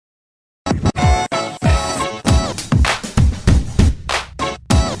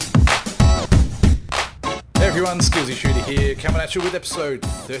everyone, SkeelsyShoota here, coming at you with episode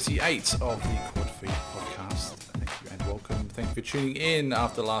 38 of the QuadFeed podcast. Thank you and welcome. Thank you for tuning in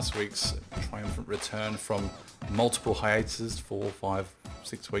after last week's triumphant return from multiple hiatuses, 4, 5,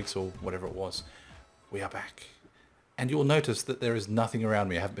 6 weeks or whatever it was. We are back. And you'll notice that there is nothing around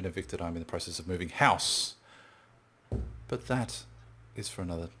me. I haven't been evicted. I'm in the process of moving house. But that is for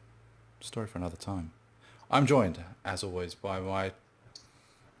another story for another time. I'm joined, as always, by my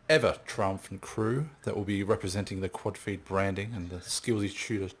ever triumphant crew that will be representing the QuadFeed branding and the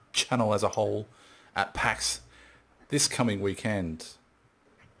SkeelsyShoota channel as a whole at PAX this coming weekend.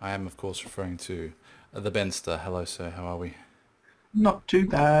 I am, of course, referring to the Benster. Hello, sir. How are we? Not too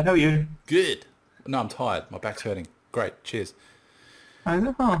bad. How are you? Good. No, I'm tired. My back's hurting. Great. Cheers.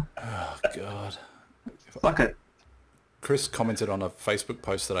 Oh, God. fuck it. Chris commented on a Facebook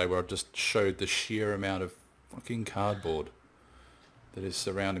post today where I just showed the sheer amount of fucking cardboard that is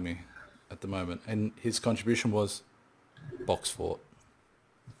surrounding me at the moment. And his contribution was box fort.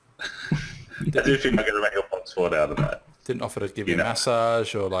 I do think I'm going to make a box fort out of that. Didn't offer to give you a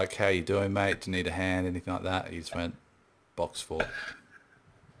massage or like, how you doing, mate? Do you need a hand? Anything like that. He just went box fort.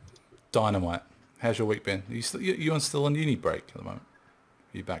 Dynamite. How's your week been? You still on uni break at the moment?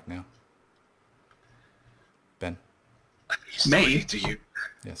 Are you back now? Ben? Me? Do you?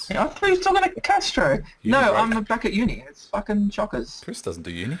 Yes. Yeah, I thought you were talking to Castro. Uni No, break. I'm back at uni. It's fucking shockers. Chris doesn't do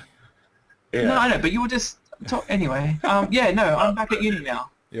uni. Yeah. No, I know, but you were just... Anyway, yeah, no, I'm back at uni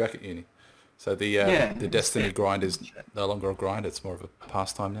now. You're back at uni. So the Destiny grind is no longer a grind, it's more of a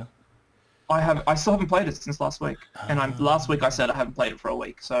pastime now? I still haven't played it since last week. And last week I said I haven't played it for a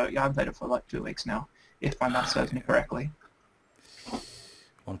week. So yeah, I haven't played it for like 2 weeks now, if my math serves me correctly.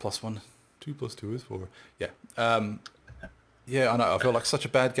 1 + 1, 2 + 2 is 4. Yeah. Yeah, I know. I feel like such a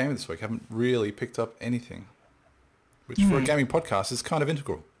bad game this week. I haven't really picked up anything, which for a gaming podcast is kind of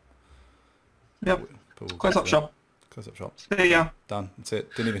integral. Yep. But we'll Close get up to shop. that. Close up shop. See ya. Done. That's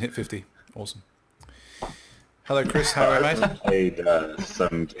it. Didn't even hit 50. Awesome. Hello, Chris. How are you, mate? I played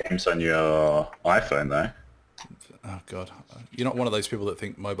some games on your iPhone, though. Oh, God. You're not one of those people that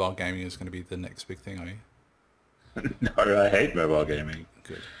think mobile gaming is going to be the next big thing, are you? No, I hate mobile gaming.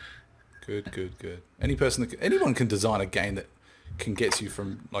 Good. Good, good, good. Anyone can design a game that can get you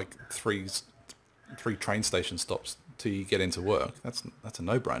from like three train station stops till you get into work. That's a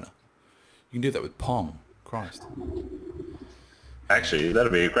no-brainer. You can do that with Pong. Christ. Actually,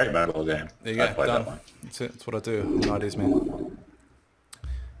 that'd be a great mobile game. There you I'd go. play Done. that one. That's it. That's what I do. I'm an ideas man.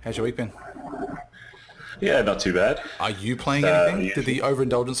 How's your week been? Yeah, not too bad. Are you playing anything? yeah. Did the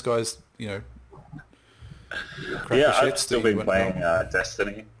overindulgence guys, crack Yeah, the I've shits still that you been went, playing "No"?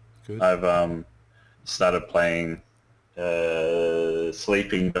 Destiny. Good. I've started playing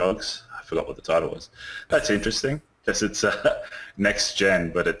Sleeping Dogs. I forgot what the title was. That's interesting because it's next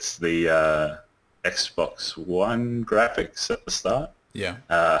gen, but it's the Xbox One graphics at the start. Yeah.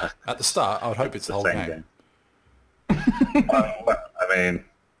 At the start, I would hope it's the whole Same game. I mean,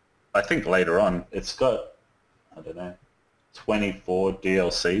 I think later on it's got, I don't know, 24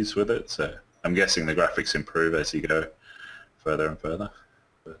 DLCs with it, so I'm guessing the graphics improve as you go further and further.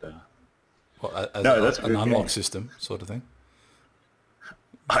 But that's a an good unlock game. system sort of thing.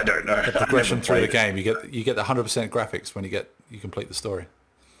 I don't know. The progression through the game, you get the 100% graphics when you complete the story.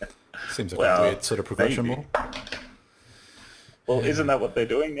 Seems like a weird sort of progression maybe. model. Well, isn't that what they're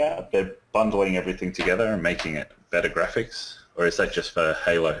doing now? They're bundling everything together and making it better graphics, or is that just for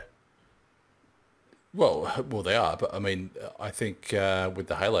Halo? Well, they are, but I mean, I think with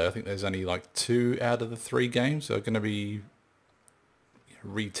the Halo, I think there's only like 2 out of the 3 games that are going to be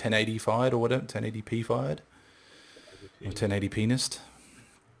 1080-fied or whatever, 1080p-fied, or 1080p-nist.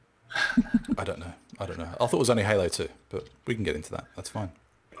 I don't know. I thought it was only Halo 2, but we can get into that. That's fine.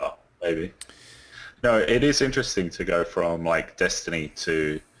 Oh, maybe. No, it is interesting to go from like Destiny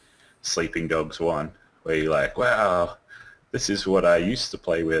to Sleeping Dogs 1, where you're like, wow, this is what I used to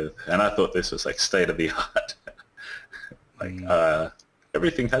play with, and I thought this was like state of the art.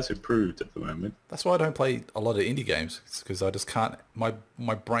 Everything has improved at the moment. That's why I don't play a lot of indie games, because I just can't. My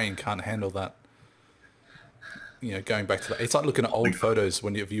brain can't handle that. Going back to that, it's like looking at old photos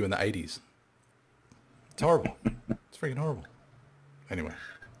when of you in the 80s. It's horrible. It's freaking horrible. Anyway.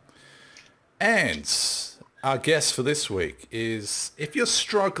 And our guest for this week is, if you're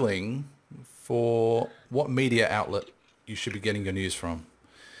struggling for what media outlet you should be getting your news from,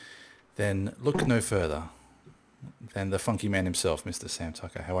 then look no further than the funky man himself, Mr. Sam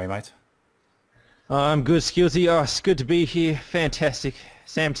Tucker. How are you, mate? I'm good, Skillsy. Oh, it's good to be here. Fantastic.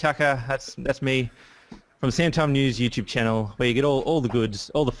 Sam Tucker, that's me, from Sam Time News YouTube channel, where you get all the goods,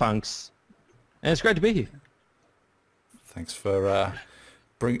 all the funks, and it's great to be here. Thanks for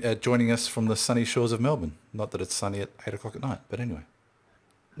joining us from the sunny shores of Melbourne. Not that it's sunny at 8 o'clock at night, but anyway.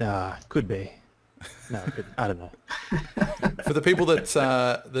 Nah, could be. No, I don't know. For the people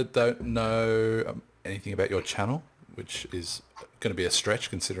that don't know anything about your channel, which is going to be a stretch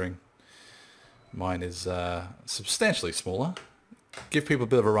considering mine is substantially smaller, give people a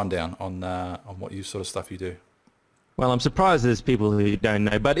bit of a rundown on what sort of stuff you do. Well, I'm surprised there's people who don't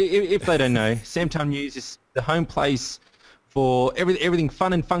know, but if they don't know, Samtime News is the home place for everything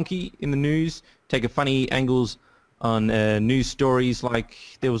fun and funky in the news. Take a funny angles on news stories. Like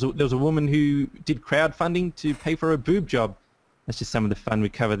there was a woman who did crowdfunding to pay for a boob job. That's just some of the fun we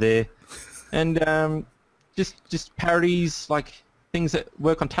cover there, and just parodies like things that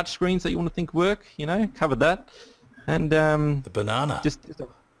work on touchscreens that you want to think work. Covered that, and the banana. Just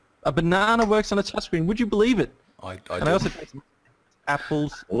a banana works on a touchscreen. Would you believe it? I also take some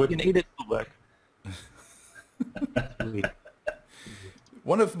apples. You can eat it for work.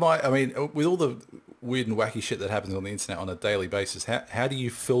 One of my, with all the weird and wacky shit that happens on the internet on a daily basis, how do you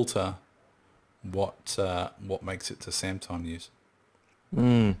filter what makes it to Samtime News?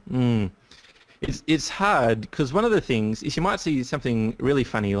 It's hard because one of the things is you might see something really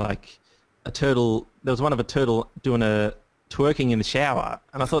funny like a turtle. There was one of a turtle doing a twerking in the shower,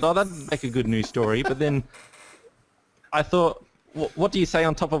 and I thought, oh, that'd make a good news story. But then I thought, what do you say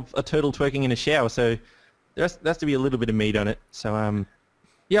on top of a turtle twerking in a shower? So there has to be a little bit of meat on it. So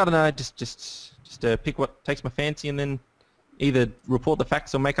yeah, I don't know. Just pick what takes my fancy, and then either report the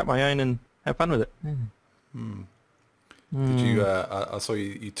facts or make up my own and have fun with it. Did you? I saw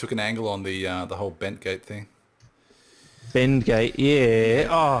you took an angle on the whole Bentgate thing. Bentgate, yeah.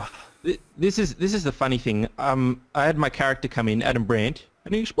 Oh, this is the funny thing. I had my character come in, Adam Brandt,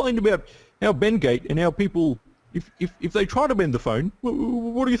 and he explained about how Bentgate and how people, if they try to bend the phone,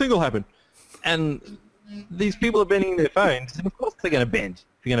 what do you think will happen? And these people are bending their phones, and of course they're going to bend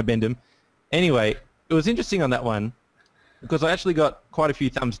if you're going to bend them. Anyway, it was interesting on that one because I actually got quite a few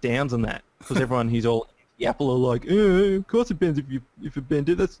thumbs downs on that because everyone who's all Apple are like, of course it bends if you bend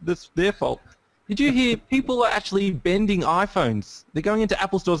it. That's their fault. Did you hear people are actually bending iPhones? They're going into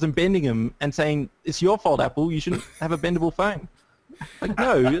Apple stores and bending them and saying it's your fault, Apple. You shouldn't have a bendable phone. Like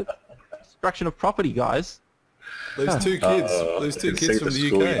no, destruction of property, guys. Those two kids from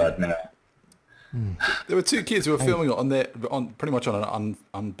the UK. There were two kids who were filming it on pretty much on an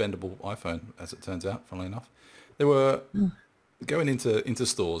unbendable iPhone, as it turns out. Funnily enough, they were going into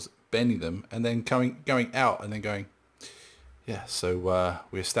stores, bending them, and then going out and then going, yeah. So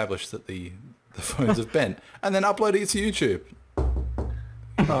we established that the phones have bent, and then uploading it to YouTube.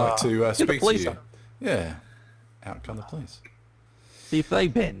 I'd like to speak to you. Yeah, out come the police. See if they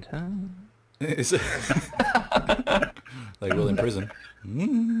bend, huh? They will in prison.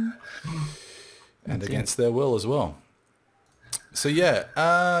 And against their will as well. So yeah,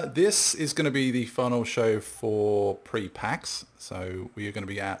 this is going to be the final show for pre-PAX. So we are going to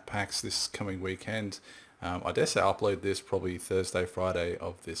be at PAX this coming weekend. I dare say I'll upload this probably Thursday, Friday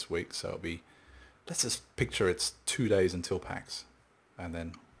of this week. So it'll be, let's just picture it's 2 days until PAX. And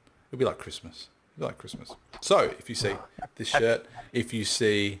then it'll be like Christmas. It'll be like Christmas. So if you see this shirt, if you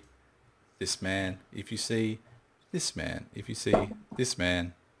see this man, if you see this man, if you see this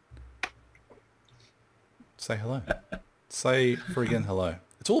man, say hello. Say friggin' hello.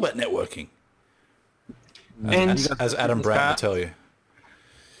 It's all about networking. As Adam Brandt will tell you.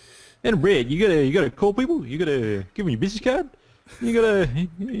 And Brad, you gotta call people. You gotta give them your business card. You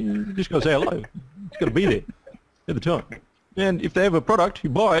just gotta say hello. It's gotta be there at the time. And if they have a product, you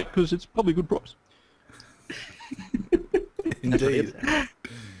buy it because it's probably a good price. Indeed.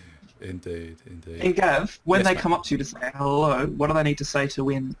 Indeed. And Gav, when Yes, they mate. come up to you to say hello, what do they need to say to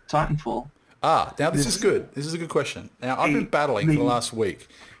win Titanfall? Now this is good. This is a good question. Now I've been battling for the last week,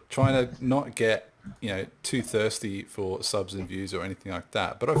 trying to not get too thirsty for subs and views or anything like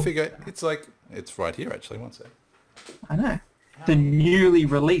that. But I figure it's right here actually. One sec. I know. The newly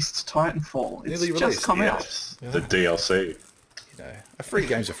released Titanfall. It's Newly just released, come out. Yes, the DLC. A free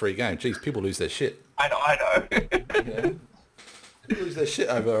game's a free game. Jeez, people lose their shit. I know. People lose their shit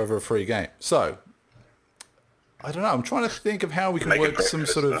over a free game. So I don't know. I'm trying to think of how we can Make it work some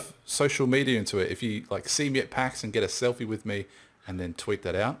breakfast, sort huh? of social media into it. If you see me at PAX and get a selfie with me and then tweet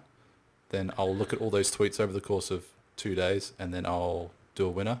that out, then I'll look at all those tweets over the course of 2 days and then I'll do a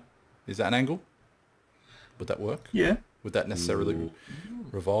winner. Is that an angle? Would that work? Yeah. Would that necessarily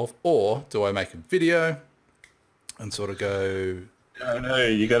revolve? Or do I make a video and sort of go... No,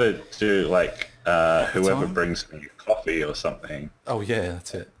 you got to do whoever time? brings me coffee or something. Oh yeah,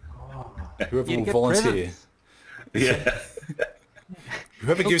 that's it. Whoever You will get volunteer. presents. Yeah.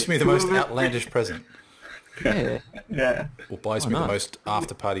 Whoever gives me the most outlandish present. Yeah. Yeah. Or buys Why me the not? most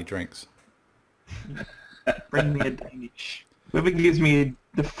after-party drinks. Bring me a Danish. Whoever gives me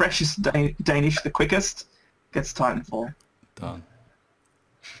the freshest Danish the quickest gets Titanfall. Done.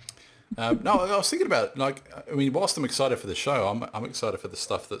 No, I was thinking about, like, I mean, whilst I'm excited for the show, I'm excited for the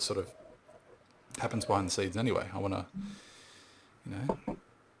stuff that sort of happens behind the scenes anyway. I want to, you know, I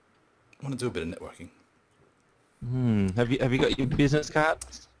want to do a bit of networking. Have you got your business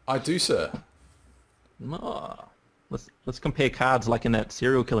cards? I do, sir. Oh, let's compare cards like in that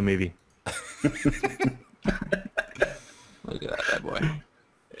serial killer movie. Look at that bad boy.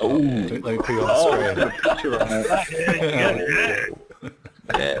 Oh, let me put you on the screen. Picture on it.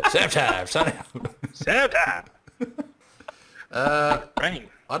 Yeah. Save time, son. Santa! Rain.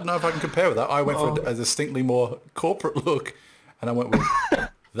 I don't know if I can compare with that. I went for a distinctly more corporate look, and I went with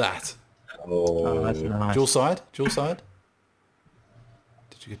that. Oh, that's nice. Dual side? Dual side?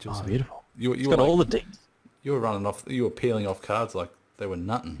 Did you get dual Oh, side? beautiful. You It's were got like, all the deets. you were running off. You were peeling off cards like they were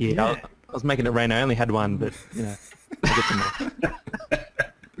nutting. Yeah, I was making it rain. I only had one, but you know, I'll get some more.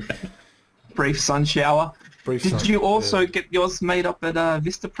 Brief sun shower. Brief Did sun- you also yeah. get yours made up at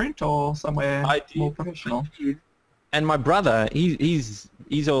Vistaprint or somewhere I did. more professional? And my brother, he's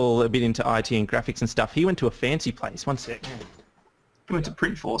all a bit into IT and graphics and stuff. He went to a fancy place. One sec. You went to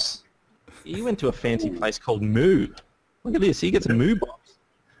Print Force. He went to a fancy place called Moo. Look at this. He gets a Moo box.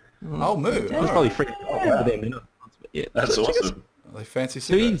 Oh, moo. It's Oh, probably free for them. They're not- but yeah, That's check us- awesome. are they fancy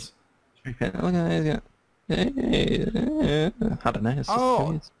Please. cigarettes? Look at that. I don't know. It's just who he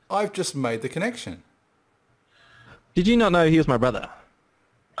Oh, is. I've just made the connection. Did you not know he was my brother?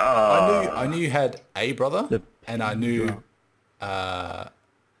 I knew you had a brother, The and I knew.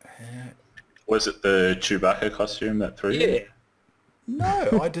 Was it the Chewbacca costume that threw you?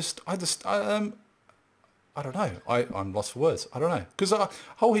 No, I don't know. I'm lost for words. I don't know because a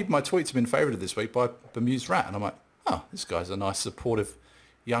whole heap of my tweets have been favoured this week by Bemused Rat, and I'm like, oh, this guy's a nice, supportive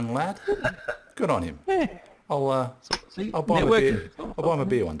young lad. Good on him. Yeah. I'll See, buy him a networking. beer. I'll buy him a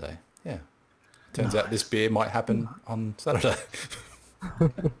beer one day. Yeah. Turns out this beer might happen on Saturday.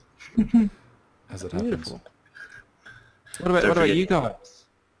 As it happens. Beautiful. What about you guys?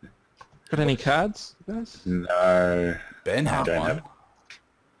 Got any cards, you guys? No. Ben had Don't one. have-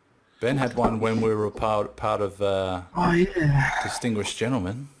 Ben had one when we were part of Oh yeah. Distinguished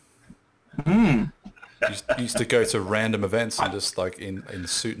Gentlemen. Used to go to random events and just like in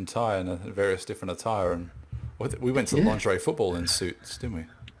suit and tie and various different attire, and we went to the lingerie football in suits, didn't we?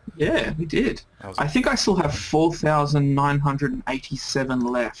 Yeah, we did. was- I think I still have 4,987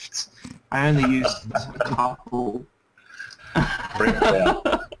 left. I only used a couple. Bring it down.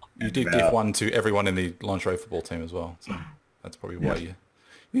 You did Yeah. give one to everyone in the lingerie football team as well, so that's probably why you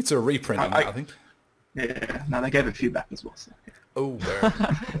need to reprint on that, I think. Yeah, no, they gave a few back as well. So, yeah. Oh, very.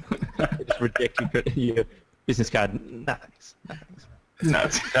 Just reject your business card. No, thanks. No, thanks. No,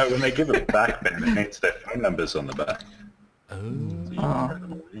 it's- No, when they give it back, then it means their phone numbers on the back.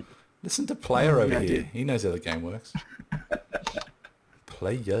 Listen to Player over yeah, I here. did. He knows how the game works.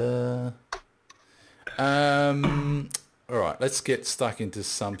 Player. All right, let's get stuck into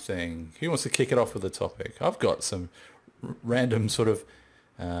something. Who wants to kick it off with a topic? I've got some random sort of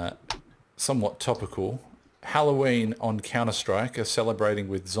somewhat topical. Halloween on Counter-Strike are celebrating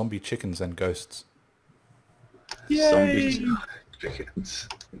with zombie chickens and ghosts. Zombie chickens.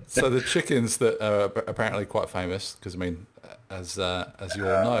 So the chickens that are apparently quite famous, because I mean, as you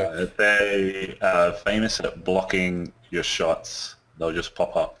all know, They are famous at blocking your shots. They'll just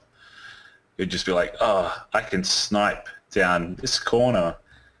pop up. You'd just be like, oh, I can snipe down this corner.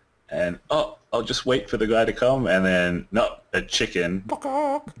 And, oh, I'll just wait for the guy to come. And then, no, a chicken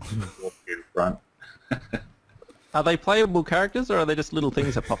walk in front. Are they playable characters or are they just little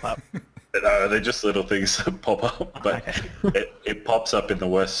things that pop up? No, they're just little things that pop up. But it pops up in the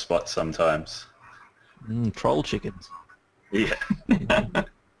worst spots sometimes. Troll chickens. Yeah.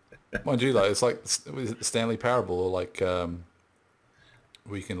 mind you, like it's like was it the Stanley Parable, or like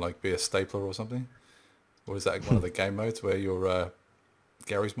where you can like be a stapler or something, or is that one of the game modes where you're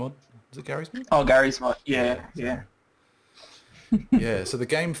Gary's mod? Is it Gary's mod? oh, Gary's mod. Yeah, yeah. Yeah, so the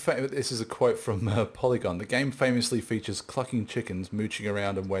game, this is a quote from Polygon, the game famously features clucking chickens mooching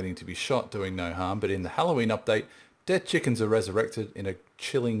around and waiting to be shot, doing no harm, but in the Halloween update, dead chickens are resurrected in a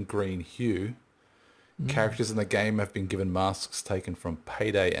chilling green hue. Characters in the game have been given masks taken from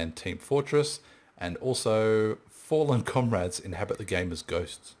Payday and Team Fortress, and also fallen comrades inhabit the game as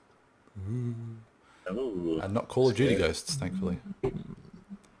ghosts. Ooh. And not Call of Duty ghosts, thankfully.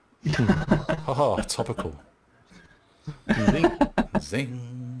 Haha, topical.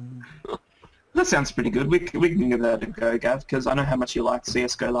 Zing. That sounds pretty good. We can give that a go, Gav, because I know how much you liked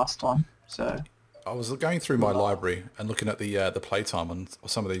CSGO last time. So I was going through my library and looking at the playtime on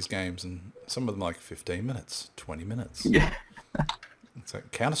some of these games, and some of them like 15 minutes, 20 minutes. Yeah. It's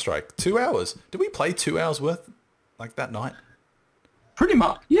like Counter-Strike, 2 hours. Did we play 2 hours worth like that night? Pretty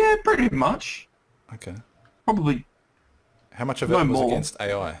much. Yeah, pretty much. Okay. Probably. How much of it No was more. against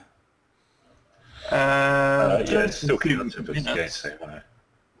AI? Yeah, it's still few counts if it's minutes. against AI.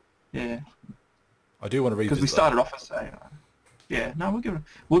 Yeah, I do want to revisit because we started off as AI. Yeah, no,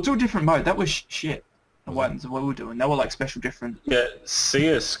 we'll do a different mode. That was shit. The ones what we were doing, they were like special different. Yeah,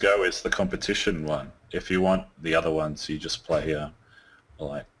 CS:GO is the competition one. If you want the other ones, you just play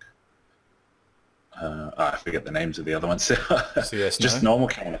like I forget the names of the other ones. CS Just normal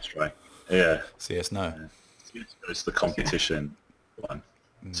Counter-Strike. Yeah. CS no. CS:GO is the competition one.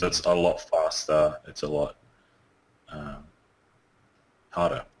 So it's a lot faster. It's a lot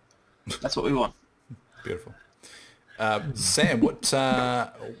harder. That's what we want. Beautiful. Sam, what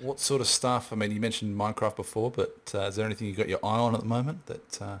sort of stuff? I mean, you mentioned Minecraft before, but is there anything you got your eye on at the moment?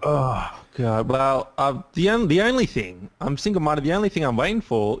 That Oh god. Well, the only thing I'm single-minded. The only thing I'm waiting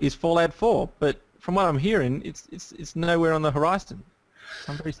for is Fallout 4. But from what I'm hearing, it's nowhere on the horizon.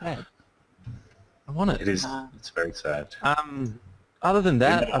 So I'm very sad. I want it. It is. It's very sad. Other than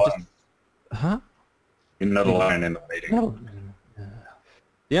that, You're I've not just You're not alone in the meeting. No.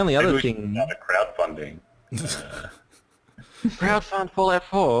 The only Maybe other we should thing, start a crowdfunding. crowdfund Fallout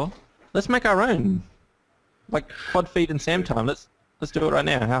 4. Let's make our own. Like QuadFeed and Sam time. Let's do it right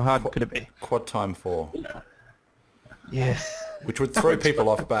now. How hard could it be? Quad Time 4, Yes. which would throw people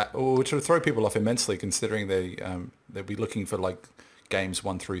off which would throw people off immensely, considering they'd be looking for like games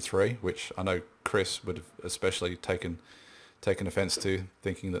 1 through 3, which I know Chris would have especially taken offence to,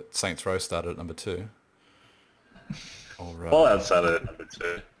 thinking that Saints Row started at number 2. All right. Fallout started at number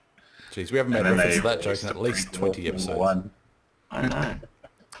 2. Jeez, we haven't made And then reference to they that joke in at least 20 number episodes. 1. I know.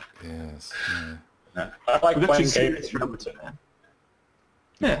 Yes. Yeah. No, I like We've playing actually games seen from this from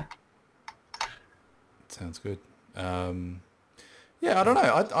Yeah. Sounds good. Yeah, I don't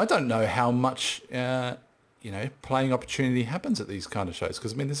know. I don't know how much playing opportunity happens at these kind of shows,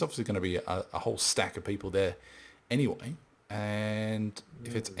 because I mean, there's obviously going to be a whole stack of people there anyway, and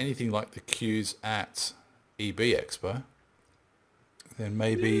if it's anything like the queues at EB Expo, then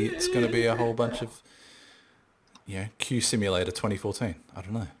maybe it's going to be a whole bunch of Q Simulator 2014. I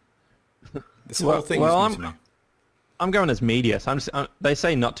don't know. This whole thing is new to me. I'm going as media, so they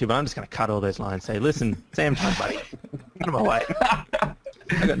say not to, but I'm just going to cut all those lines. Say, listen, Sam time, buddy. Get him away. I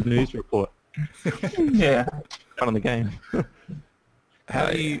got a news report. Yeah, fun on the game. How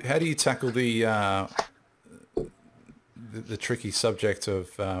do you tackle the tricky subject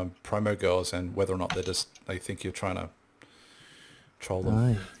of promo girls and whether or not they think you're trying to troll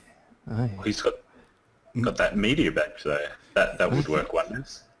them? Aye. He's got that media badge there. That would work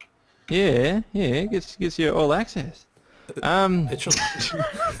wonders. Yeah, gets you all access. It should.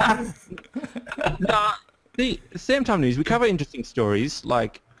 Nah, the same time news, we cover interesting stories,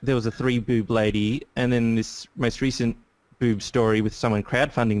 like there was a 3-boob lady, and then this most recent boob story with someone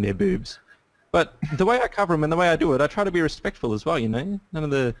crowdfunding their boobs. But the way I cover them and the way I do it, I try to be respectful as well, None of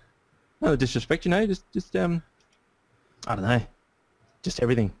the disrespect, just I don't know, just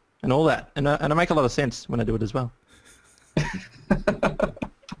everything and all that, and I make a lot of sense when I do it as well.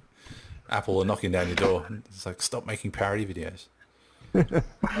 Apple are knocking down your door. It's like, stop making parody videos. You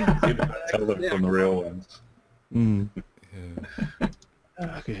don't tell them from the real ones. Yeah.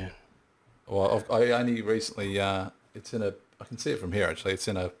 Okay. Well, I only recently. It's in a. I can see it from here actually. It's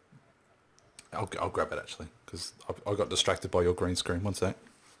in a. I'll grab it actually, because I got distracted by your green screen. One sec.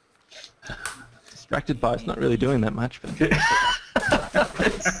 Distracted by it's not really doing that much, but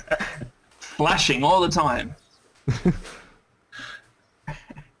It's flashing all the time.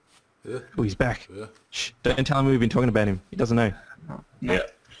 oh, he's back. Yeah. Shh, don't tell him we've been talking about him. He doesn't know. Yeah.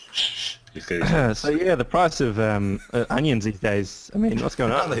 He's getting So yeah, the price of onions these days. I mean, what's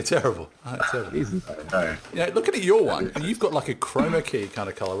going Aren't on? they terrible? Jesus. no. Looking at your one, you've got like a chroma key kind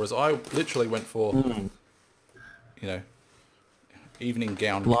of color, whereas I literally went for, evening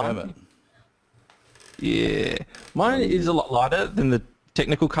gown Lime. Kermit. Yeah, mine is a lot lighter than the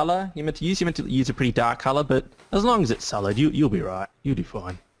technical color you're meant to use. You're meant to use a pretty dark color, but as long as it's solid, you'll be right. You'll do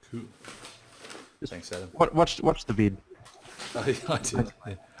fine. Cool. Thanks, Adam. Watch the vid. I did.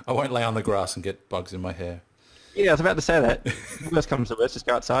 Yeah. I won't lay on the grass and get bugs in my hair. Yeah, I was about to say that. Worst comes to worst, just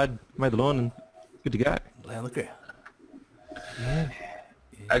go outside, mow the lawn, and good to go. Lay on the ground.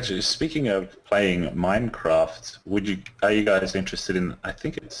 Actually, speaking of playing Minecraft, are you guys interested in? I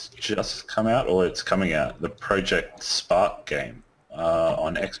think it's just come out, or it's coming out. The Project Spark game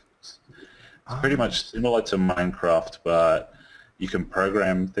on Xbox. It's pretty much similar to Minecraft, but you can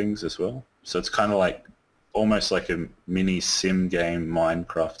program things as well. So it's kind of like almost like a mini sim game,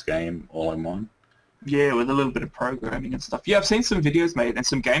 Minecraft game, all in one. Yeah, with a little bit of programming and stuff. Yeah, I've seen some videos made, and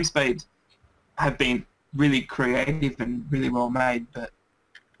some games made have been really creative and really well made, but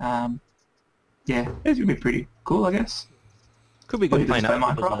yeah, it's gonna be pretty cool, I guess. Could be good playing play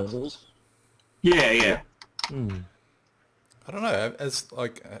other people's Minecraft. levels. Yeah. I don't know.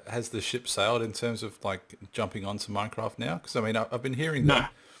 Has the ship sailed in terms of like jumping onto Minecraft now? Because I mean, I've been hearing No,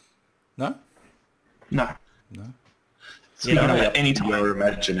 that. No. no. You know, at any time. your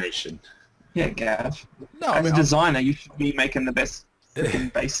imagination. Yeah, Gav. No, As a designer, you should be making the best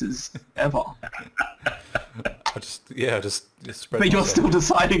freaking bases ever. I just spread. But you're myself. still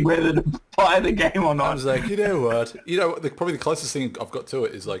deciding whether to buy the game or I not. was like, you know what? Probably the closest thing I've got to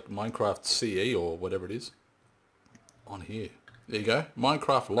it is like Minecraft CE or whatever it is. On here. There you go.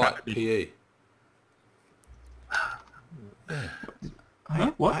 Minecraft Lite PE.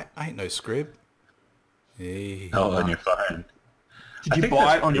 Huh? What? I ain't no scrib. Hey. Oh, on your phone. Did I you think buy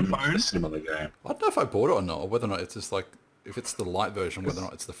that's it on your pretty much phone? a similar game. I don't know if I bought it or not, or whether or not it's just like, if it's the light version, whether or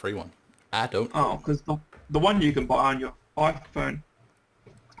not it's the free one. I don't know. Oh, because the one you can buy on your iPhone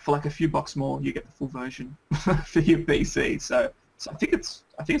for like a few bucks more, you get the full version for your PC. So I think it's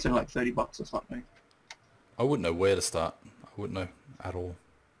only like $30 or something. I wouldn't know where to start. I wouldn't know at all.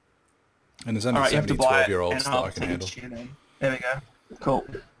 And there's only All right, you so have to many buy it, 12-year-olds and that I'll I can handle. teach you then. There we go. Cool.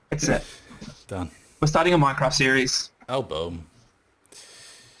 It's set. Done. We're starting a Minecraft series. Oh, boom.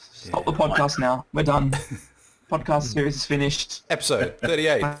 Stop the podcast now. We're done. Podcast series is finished. Episode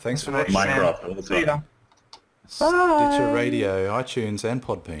 38. Thanks for watching. Minecraft all the See ya. time. Stitcher Radio, iTunes, and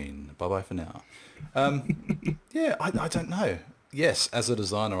Podbean. Bye-bye for now. Yeah, I don't know. Yes, as a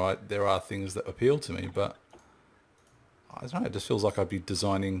designer, there are things that appeal to me, but I don't know. It just feels like I'd be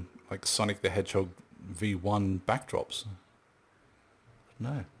designing like Sonic the Hedgehog V1 backdrops.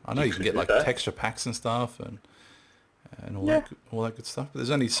 No, I know you can get like texture packs and stuff and all that good stuff. But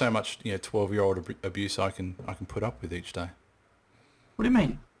there's only so much 12-year-old abuse I can put up with each day. What do you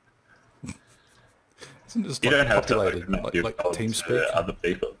mean? Isn't it just You like don't have to populated, like your like code TeamSpeak? to other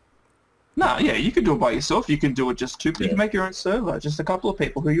people. No, yeah, you can do it by yourself. You can do it just two. You can make your own server, just a couple of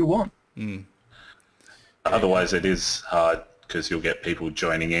people who you want. Otherwise, it is hard because you'll get people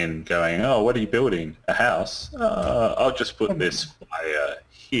joining in going, oh, what are you building? A house? I'll just put this fire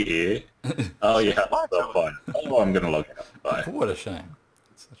here. Oh, yeah, that's fine. Oh, I'm going to log in. Bye. What a shame.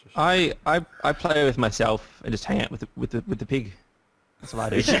 It's such a shame. I play with myself and just hang out with the pig. That's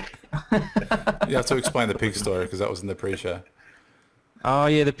what I do. You have to explain the pig story because that was in the pre-show. Oh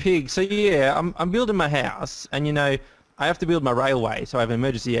yeah, the pig. So yeah, I'm building my house, and I have to build my railway, so I have an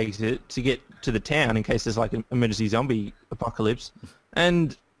emergency exit to get to the town in case there's like an emergency zombie apocalypse.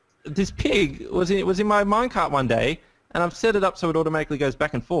 And this pig was in my minecart one day, and I've set it up so it automatically goes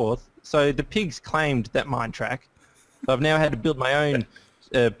back and forth. So the pigs claimed that mine track. So I've now had to build my own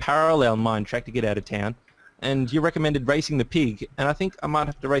parallel mine track to get out of town. And you recommended racing the pig, and I think I might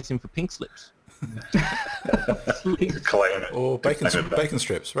have to race him for pink slips. Claim it. Or bacon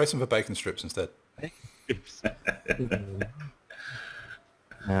strips. Race them for bacon strips instead.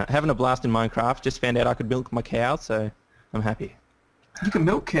 Having a blast in Minecraft. Just found out I could milk my cow, so I'm happy. You can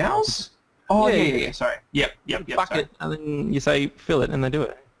milk cows? Oh yeah. Sorry. Yep. Bucket, and then you say fill it, and they do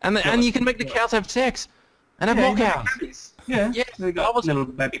it. And you can make the cows have sex and have more cows. Yeah. Yeah. So you got little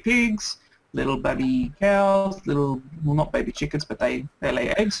baby pigs, little baby cows, not baby chickens, but they lay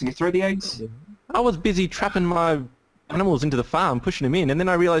eggs, and you throw the eggs. I was busy trapping my animals into the farm, pushing them in, and then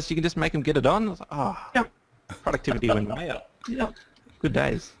I realised you can just make them get it on. I was like, Yep. Productivity went way up. Yep. Good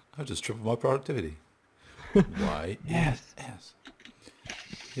days. I just tripled my productivity. Why? Yes.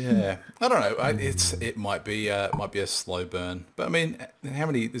 Yeah, I don't know. It might be a slow burn, but I mean,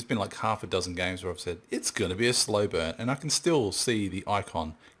 there's been like half a dozen games where I've said it's going to be a slow burn, and I can still see the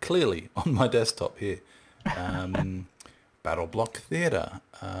icon clearly on my desktop here. Battle Block Theatre,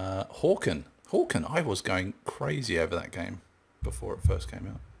 Hawken. I was going crazy over that game before it first came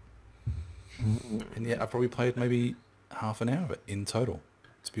out, and yet I probably played maybe half an hour of it in total.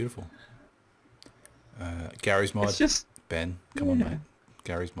 It's beautiful. Gary's mod. It's just Ben, come on, mate.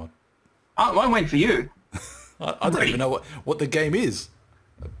 Gary's mod. I won't wait for you. I don't even know what the game is.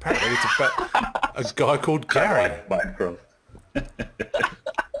 Apparently it's about a guy called Gary. Minecraft.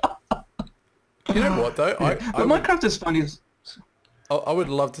 You know what though? But Minecraft is funny. I would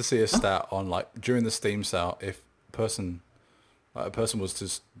love to see a stat on like during the Steam sale if a person was to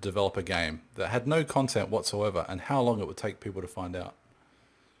develop a game that had no content whatsoever and how long it would take people to find out.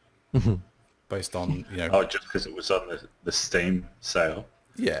 Based on Oh, just because it was on the Steam sale.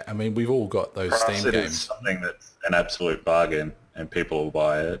 Yeah, I mean we've all got those For us, Steam it is games. something that's an absolute bargain. and people will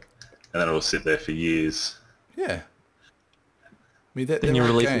buy it, and then it'll sit there for years. Yeah. I mean, Then you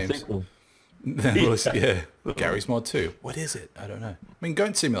release a sequel. Yeah, Gary's Mod 2. What is it? I don't know. I mean,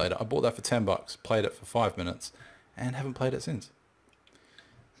 Goat Simulator, I bought that for $10, played it for 5 minutes, and haven't played it since.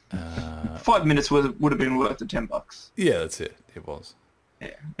 5 minutes would have been worth the $10. Yeah, that's it. It was. Yeah,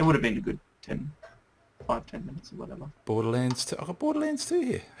 it would have been a good 10 minutes or whatever. Borderlands 2. I got Borderlands 2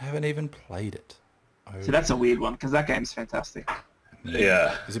 here. I haven't even played it. Oh. So that's a weird one because that game's fantastic.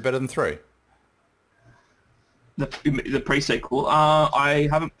 Yeah. Is it better than 3? The pre-sequel. I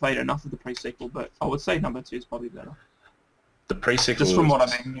haven't played enough of the pre-sequel, but I would say number 2 is probably better. The pre-sequel Just from what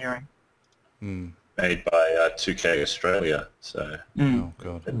I've been hearing. made by 2K Australia, so Oh,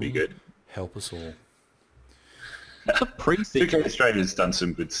 God. that'd be good. Help us all. The pre-sequel. 2K Australia's done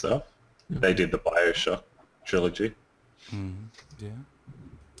some good stuff. They did the Bioshock trilogy. Yeah.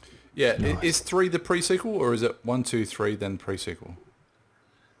 Yeah, is 3 the pre-sequel, or is it 1, 2, 3, then pre-sequel?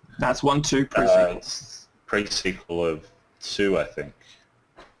 That's 1, 2 pre-sequel. It's pre-sequel of 2, I think.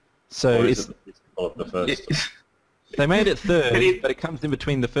 So Or it's is it the sequel of the first? they made it third, but it comes in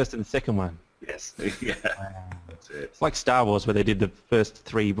between the first and the second one. Yes. Yeah, that's it. It's like Star Wars, where they did the first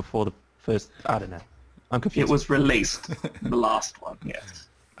 3 before the first. I don't know. I'm It confused. was released, the last one, yes.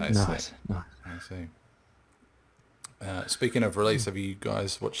 I nice. see. Nice. I see. Speaking of release, have you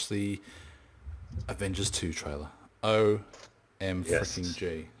guys watched the Avengers 2 trailer? OM Yes. freaking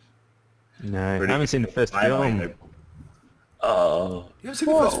G. No, I Pretty haven't seen the first Finally, film. Oh. You haven't seen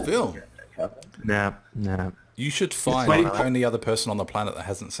the first film? No, no. You should find waiting the for- only other person on the planet that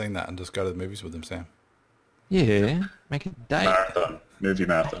hasn't seen that and just go to the movies with them, Sam. Yeah, make a date. Marathon. Movie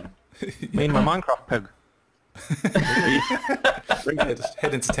marathon. Me and my Minecraft pug. Just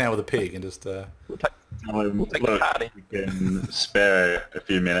head into town with a pig and just... We'll take a Look, party. we can spare a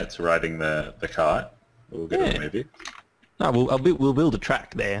few minutes riding the cart. We'll go to Yeah. the movie. No, we'll build a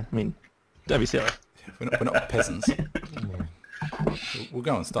track there. I mean, don't be silly. We're not peasants. We'll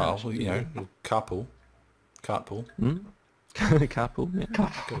go in style. We'll carpool. Cartpool. Carpool. Yeah. Go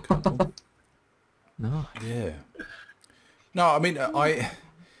carpool. No. Yeah. No, I mean, I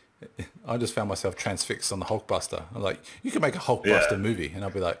just found myself transfixed on the Hulkbuster. I'm like, you could make a Hulkbuster Yeah. movie, and I'll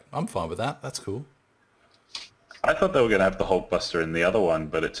be like, I'm fine with that. That's cool. I thought they were going to have the Hulkbuster in the other one,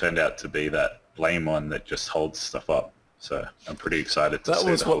 but it turned out to be that lame one that just holds stuff up. So I'm pretty excited to That see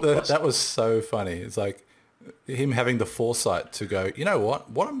was the what Hulkbuster. that was so funny. It's like him having the foresight to go, you know what?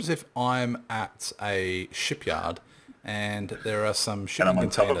 What happens if I'm at a shipyard and there are some and shipping I'm on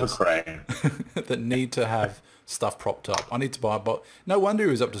top of a containers crane. that need to have stuff propped up. I need to buy a boat. No wonder he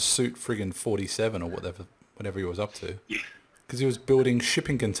was up to suit friggin' 47 or whatever he was up to. Yeah. Because he was building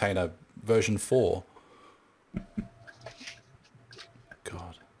shipping container version 4.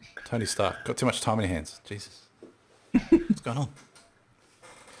 God. Tony Stark. Got too much time in your hands. Jesus. What's going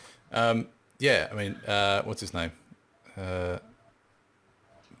on? Yeah, I mean, what's his name?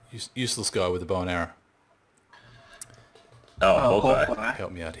 Useless guy with the bow and arrow. Oh, Hawkeye. Hawkeye.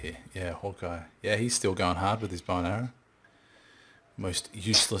 Help me out here. Yeah, Hawkeye. Yeah, he's still going hard with his bow and arrow. Most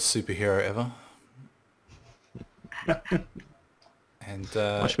useless superhero ever. And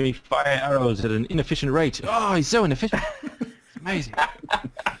Watch me fire arrows at an inefficient rate. Oh, he's so inefficient. It's amazing.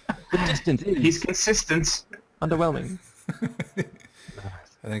 The distance is He's consistent. underwhelming. and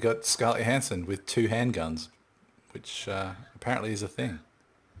then got Scarlett Johansson with 2 handguns, which apparently is a thing.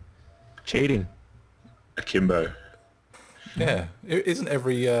 Cheating. Akimbo. Yeah, isn't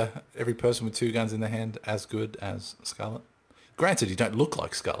every person with 2 guns in their hand as good as Scarlett? Granted, you don't look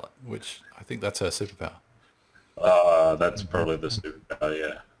like Scarlett, which I think that's her superpower. That's probably the superpower,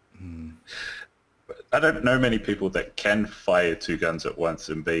 yeah. But I don't know many people that can fire 2 guns at once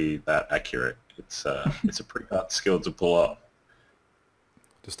and be that accurate. It's a pretty hard skill to pull off.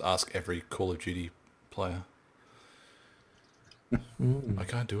 Just ask every Call of Duty player. I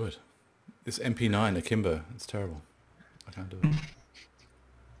can't do it. This MP9 Akimbo, it's terrible. I can't do it.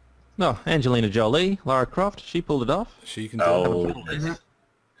 No, Angelina Jolie, Lara Croft, she pulled it off. She can do it. Oh, yes.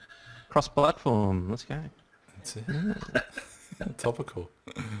 Cross-platform, let's go. That's it. Topical.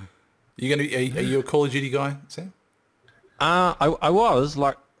 You gonna be? Are you a Call of Duty guy, Sam? I was,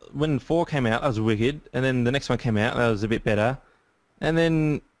 like, when 4 came out, that was wicked, and then the next one came out, that was a bit better. And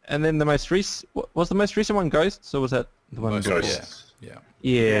then the most recent, was the most recent one Ghosts, or was that the one Most- before? Ghosts. Yeah.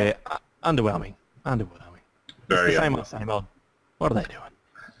 Yeah, underwhelming. Very It's the same old. What are they doing?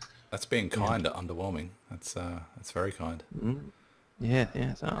 That's being kind at underwhelming. That's very kind.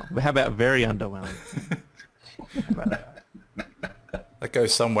 Yeah, so, but how about very underwhelming? How about that? That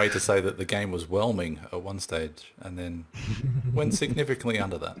goes some way to say that the game was whelming at one stage and then went significantly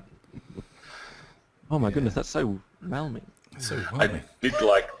under that. Oh my goodness, that's so whelming. So I overwhelming. did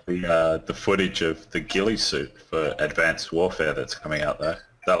like the footage of the ghillie suit for Advanced Warfare that's coming out though.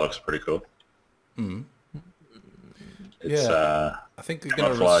 That looks pretty cool. It's Yeah, I think they're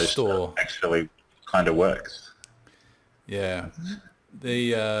going to camouflage restore. that actually kind of works. Yeah,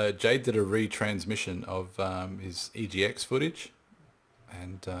 the Jade did a retransmission of his EGX footage,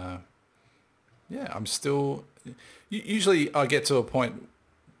 and yeah, I'm still. Usually, I get to a point,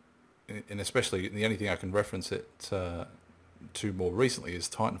 and especially the only thing I can reference it to more recently is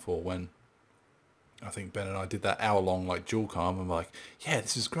Titanfall, when I think Ben and I did that hour-long like dual cam, and we're like, yeah,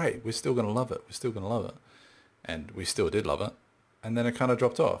 this is great. We're still gonna love it. We're still gonna love it, and we still did love it, and then it kind of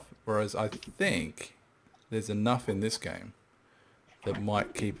dropped off. Whereas I think there's enough in this game that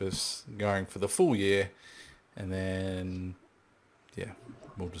might keep us going for the full year, and then yeah,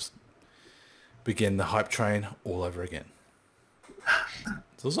 we'll just begin the hype train all over again.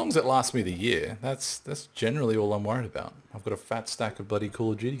 So as long as it lasts me the year, that's generally all I'm worried about. I've got a fat stack of bloody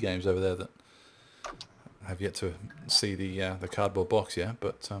Call of Duty games over there that I have yet to see the cardboard box yet,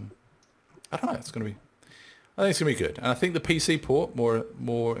 but I don't know. It's gonna be. I think it's gonna be good, and I think the PC port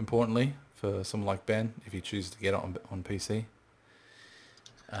more importantly for someone like Ben, if he chooses to get it on PC.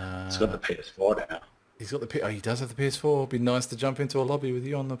 It's got the PS4 now. He's got the. Oh, he does have the PS4. It'd be nice to jump into a lobby with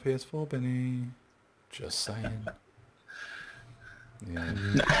you on the PS4, Benny. Just saying.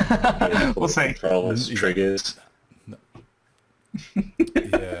 Yeah. We'll see. Controllers, triggers.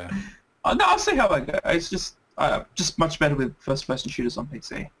 Yeah. No, I'll see how I go. It's just much better with first-person shooters on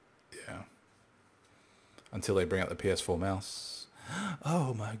PC. Yeah. Until they bring out the PS4 mouse.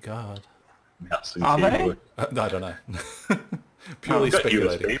 Oh my god. Mouse and Are they? keyboard. No, I don't know. Purely Got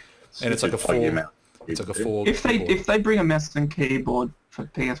speculating. USB. And it's like a Plug your four. mouse. It's like a four. If they bring a mouse and keyboard for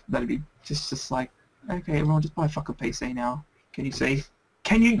PS, that'd be just like, okay, everyone just buy a fucking PC now. Can you see?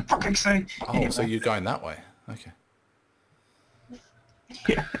 Can you fucking see? Oh, Anyway. so you're going that way? Okay.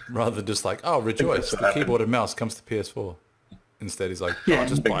 Yeah. Rather than just like, oh, rejoice, that's what the happened. keyboard and mouse comes to PS4. Instead, he's like, Yeah. oh,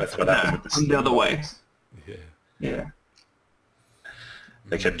 just I think buy it. that's what happened with I'm the other way. Yeah. Yeah.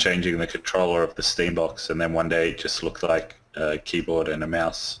 They kept changing the controller of the Steam box, and then one day it just looked like a keyboard and a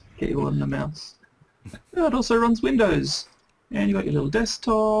mouse. Keyboard and a mouse. Oh, it also runs Windows. And you got your little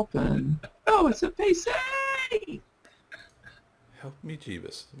desktop, and oh, it's a PC. Help me,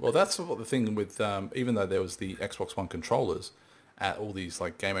 Jeebus. Well, that's what the thing with, even though there was the Xbox One controllers at all these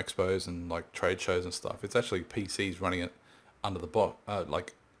like game expos and like trade shows and stuff, it's actually PCs running it under the box,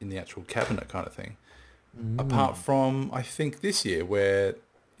 like in the actual cabinet kind of thing. Apart from, I think this year where,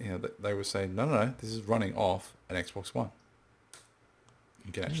 you know, they were saying, no, this is running off an Xbox One.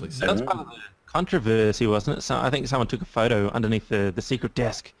 You can actually see That's it. part of the controversy, wasn't it? So I think someone took a photo underneath the secret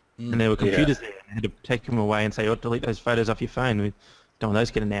desk, and there were computers there, and had to take them away and say, "Oh, delete those photos off your phone. We don't want those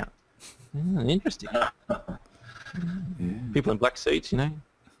getting out." Interesting. People in black suits, you know,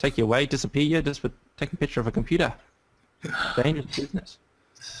 take you away, disappear you just for taking a picture of a computer. Dangerous business.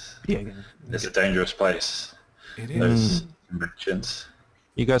 Video game. It's a dangerous place. It is. Those conventions.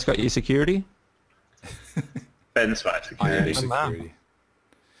 You guys got your security? Ben Smite I am security. security.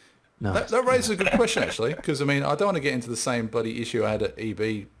 No. That raises a good question, actually, because, I mean, I don't want to get into the same bloody issue I had at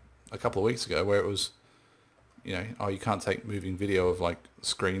EB a couple of weeks ago where it was, you know, oh, you can't take moving video of, like,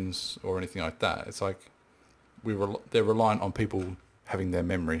 screens or anything like that. It's like they're reliant on people having their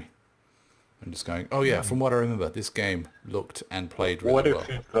memory and just going, oh, yeah, from what I remember, this game looked and played really What well. if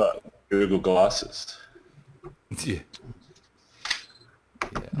you've got Google Glasses? Yeah.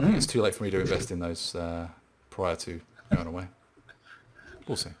 Yeah, I think it's too late for me to invest in those prior to going away.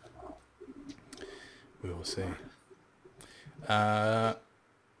 We'll see. We will see.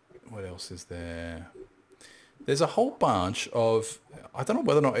 What else is there? There's a whole bunch of, I don't know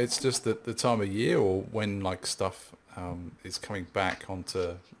whether or not it's just the time of year or when like stuff is coming back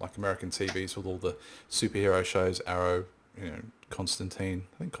onto like American TVs with all the superhero shows, Arrow, you know, Constantine.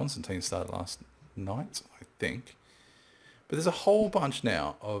 I think Constantine started last night, I think. But there's a whole bunch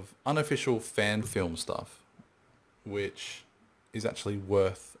now of unofficial fan film stuff, which is actually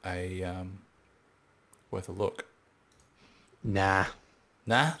worth a look. Nah.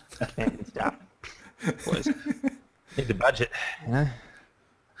 Nah. Can't stop. Boys, need the budget. You know?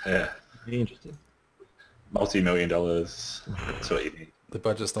 Yeah. Be interested. Multi-million dollars. That's what you need. The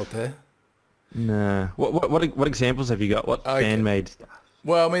budget's not there. Nah. What examples have you got? What Okay. fan-made stuff?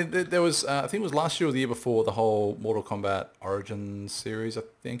 Well, I mean, there was, I think it was last year or the year before, the whole Mortal Kombat Origins series, I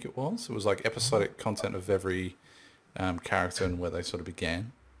think it was. It was like episodic content of every character and where they sort of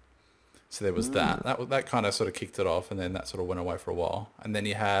began. So there was that. That kind of sort of kicked it off, and then that sort of went away for a while. And then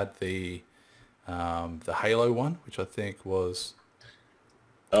you had the Halo one, which I think was...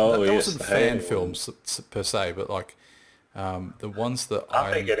 Oh, that yes. wasn't the fan Halo. films per se, but like The ones that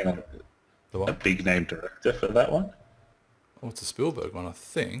Aren't they getting the a what? big name director for that one? Oh, it's a Spielberg one, I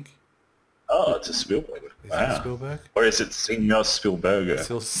think. Oh, it's a Spielberg. Is it Wow. Spielberg? Or is it Senor Spielberger?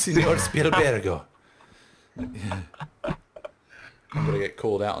 Senor Spielberg. Yeah. I'm gonna get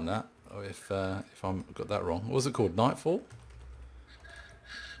called out on that if I'm got that wrong. What was it called? Nightfall.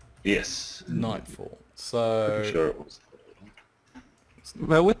 Yes. Nightfall. So Pretty sure it was.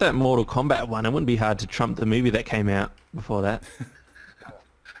 Well, with that Mortal Kombat one, it wouldn't be hard to trump the movie that came out before that.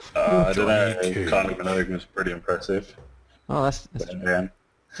 I don't know. Johnny Cage. Kylie Minogue was pretty impressive. Oh, that's But, yeah.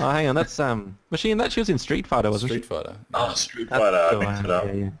 oh, hang on, that's was she in that? She was in Street Fighter, wasn't Street she? Fighter. Oh, Street That's Fighter. the I mixed it one, up.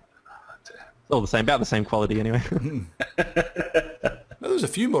 yeah, yeah. It's all the same, about the same quality anyway. There was a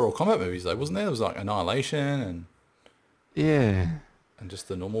few Mortal Kombat movies though, wasn't there? There was like Annihilation Yeah. and just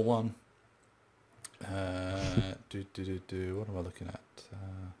the normal one. What am I looking at?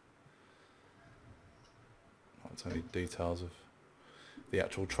 It's only details of the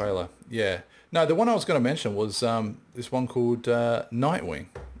actual trailer. Yeah. No, the one I was going to mention was this one called Nightwing,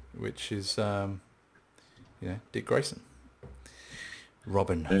 which is Dick Grayson.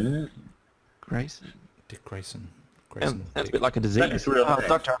 Robin. Grayson. Dick Grayson. Sounds a Dick. bit like a disease. That is real Oh, thing.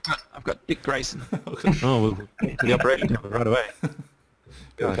 doctor, I've got Dick Grayson. Oh, we'll get to the operating table right away.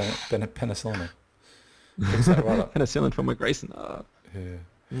 Penicillin. Fix that right up. Penicillin for my Grayson. Oh. Yeah.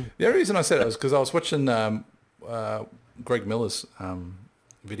 The only reason I said it was because I was watching Greg Miller's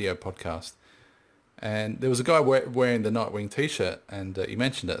video podcast, and there was a guy wearing the Nightwing T-shirt, and he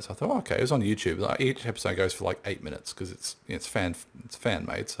mentioned it. So I thought, okay, it was on YouTube. Like, each episode goes for like 8 minutes because it's fan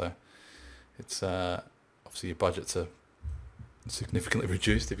made, so it's obviously your budgets are significantly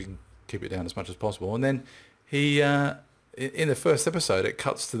reduced if you can keep it down as much as possible. And then he in the first episode, it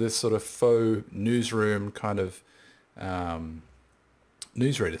cuts to this sort of faux newsroom kind of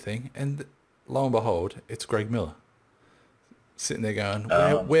newsreader thing, and lo and behold, it's Greg Miller sitting there going,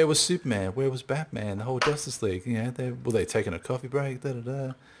 where was Superman? Where was Batman? The whole Justice League? Were they taking a coffee break? Da, da,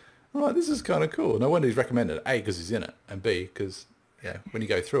 da. I'm like, this is kind of cool. No wonder he's recommended it. A, because he's in it, and B, because when you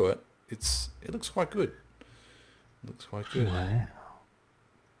go through it, it looks quite good. It looks quite good. Wow.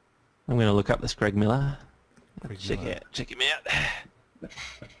 I'm going to look up this Greg Miller. Check him out.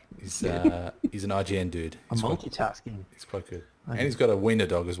 He's an IGN dude. I'm He's multitasking. He's quite good. And he's got a wiener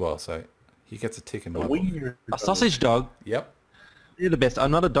dog as well, so he gets a tick in my book. A sausage dog. Yep. They're the best. I'm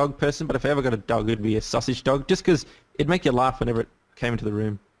not a dog person, but if I ever got a dog, it'd be a sausage dog, just because it'd make you laugh whenever it came into the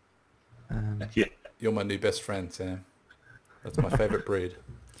room. Yeah. You're my new best friend, Sam. That's my favourite breed.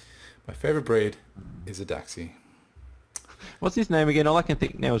 My favourite breed is a Dachshund. What's his name again? All I can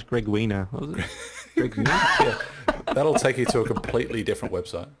think now is Greg Wiener. What was it? Greg Wiener? Yeah, that'll take you to a completely different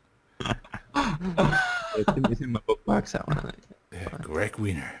website. It's in my bookmarks, that one. Yeah, Greg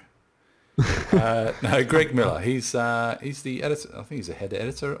Wiener. No, Greg Miller. He's the editor. I think he's the head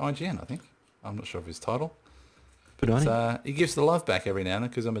editor at IGN. I think. I'm not sure of his title. But he gives the love back every now and then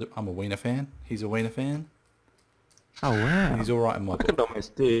because I'm a Wiener fan. He's a Wiener fan. Oh wow. He's all right in my I book. could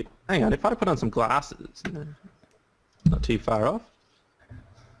almost do. Hang on, if I put on some glasses, not too far off.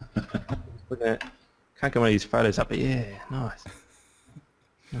 Look at, can't get one of these photos up, but yeah, nice.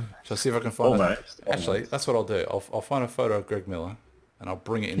 Shall I see if I can find it? Almost. Actually, that's what I'll do. I'll find a photo of Greg Miller and I'll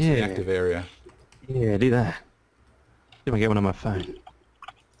bring it into the Yeah. active area. Yeah, do that. See if I get one on my phone.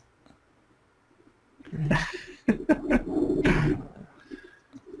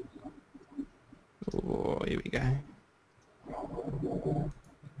 Oh, here we go.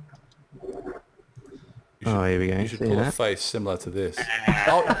 Here we go. You should See pull a that? face similar to this.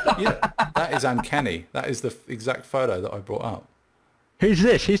 Oh, yeah, that is uncanny. That is the exact photo that I brought up. Who's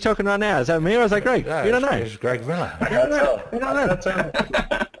this? He's talking right now. Is that me or is that Greg? Yeah, You don't know. It's Greg Miller. I can't tell. You don't know. I can't tell.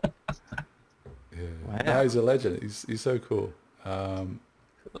 Yeah. Wow. No, he's a legend. He's so cool. I'll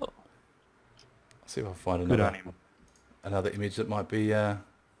see if I can find Good on him. another image that might be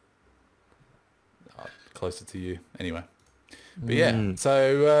closer to you. Anyway, but yeah.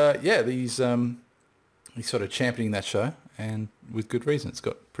 So he's sort of championing that show, and with good reason. It's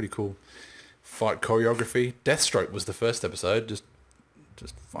got pretty cool fight choreography. Deathstroke was the first episode. Just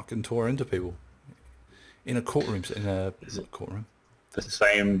fucking tore into people in a courtroom. Courtroom. The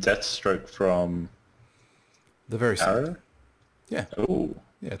same Deathstroke from The very same. Arrow? Yeah. Oh,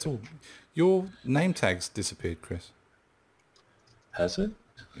 Yeah, it's all. Your name tag's disappeared, Chris. has it?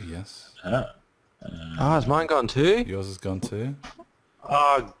 Yes. Ah. Oh, is mine gone too? Yours is gone too.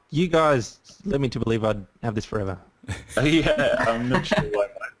 Oh, you guys led me to believe I'd have this forever. Yeah, I'm not sure why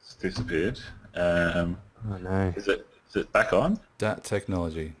mine's disappeared. Oh no. Is it back on? That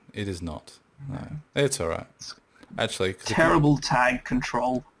technology. It is not. No. It's alright. Actually, 'cause Terrible tag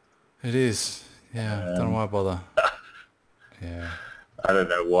control. it is. Yeah, don't know why bother. Yeah. I don't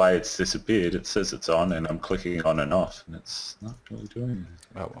know why it's disappeared. It says it's on, and I'm clicking on and off, and it's not really doing it.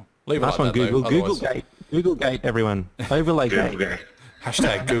 Oh well. Leave it Nice like one, that, Google. though. Google Otherwise- Gate. Google Gate, everyone. Overlay Google Gate. Gate.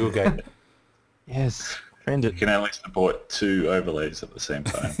 Hashtag Googlegate. Yes. Trend it. You can only support 2 overlays at the same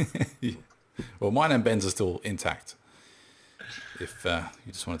time. Yeah. Well, mine and Ben's are still intact. If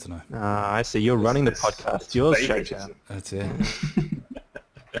you just wanted to know. Ah, I see. You're running the This- podcast. it's Yours, favoritism. Showdown. That's it.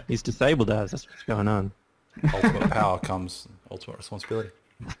 He's disabled us. That's what's going on. Ultimate power comes ultimate responsibility.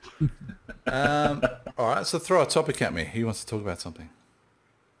 All right, so throw a topic at me. Who wants to talk about something?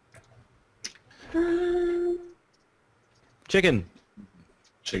 Chicken.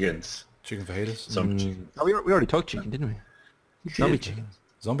 Chickens. Chicken fajitas? Some chicken. Oh, we already talked chicken, didn't we? Zombie chicken.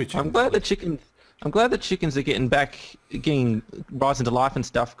 Zombie chicken. I'm glad the chickens are getting rising to life and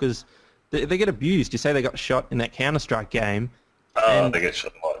stuff because they get abused. You say they got shot in that Counter-Strike game. Oh, And- they get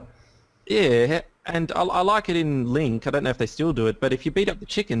shot a lot. Yeah, and I like it in Link. I don't know if they still do it, but if you beat up the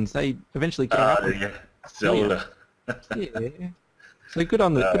chickens, they eventually get up. Yeah. Zelda. Yeah. So good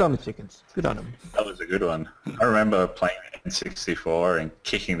on the chickens. Good on them. That was a good one. I remember playing N64 and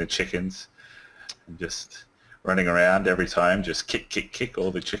kicking the chickens and just running around every time, just kick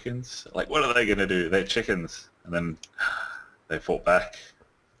all the chickens. Like, what are they going to do? They're chickens. And then they fought back.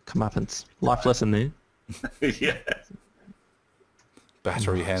 Comeuppance. Life lesson there. Yeah.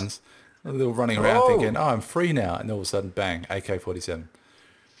 Battery hens. They were running around thinking, oh, I'm free now. And all of a sudden, bang, AK-47.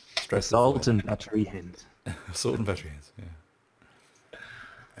 Stress Assault and battery hens. Assault and battery hens, yeah.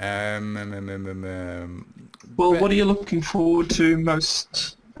 Well, what are you looking forward to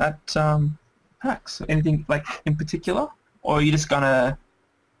most at PAX? Anything like in particular, or are you just gonna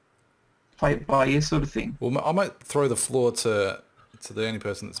play it by ear sort of thing? Well, I might throw the floor to the only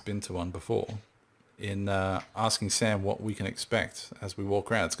person that's been to one before in asking Sam what we can expect as we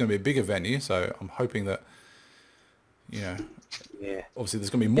walk around. It's going to be a bigger venue, so I'm hoping that, Yeah. obviously there's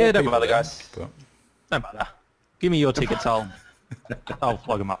going to be more Yeah, don't people bother, there, guys. but No matter. Give me your tickets. I'll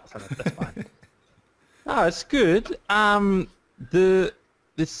flog them up. So that's fine. Oh, it's good.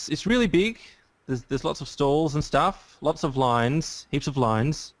 It's really big. There's lots of stalls and stuff. Lots of lines. Heaps of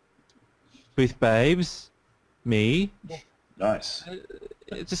lines. Booth babes. Me. Nice.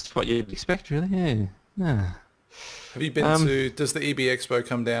 It's just what you'd expect, really. Yeah. Nah. have you been to, does the EB Expo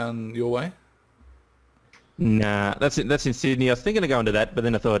come down your way? Nah, that's in Sydney. I was thinking of going to that, but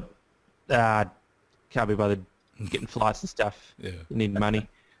then I thought, can't be bothered getting flights and stuff. Yeah. You need money.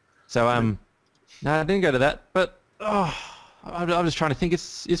 So no, I didn't go to that. But I'm just trying to think.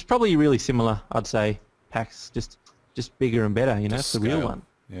 It's probably really similar. I'd say PAX just bigger and better. You know, Just it's the real scale. one.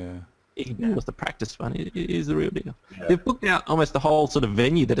 Yeah. Even was the practice one. It is the real deal. Yeah. They've booked out almost the whole sort of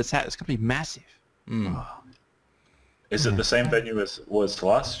venue that it's at. It's going to be massive. Is it the same venue as was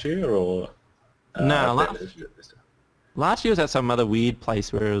last year, or? No, last year was at some other weird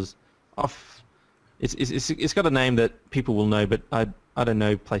place where it was off. It's got a name that people will know, but I don't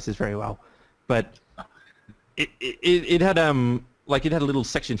know places very well. But it had like it had a little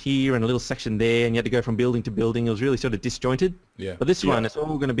section here and a little section there, and you had to go from building to building. It was really sort of disjointed. Yeah. But this one, it's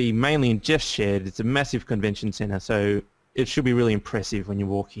all going to be mainly in Jeff's shed. It's a massive convention center, so it should be really impressive when you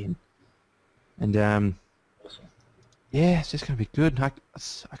walk in. And yeah, it's just going to be good. I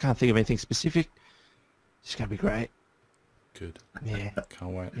can't think of anything specific. It's going to be great. Good. Yeah.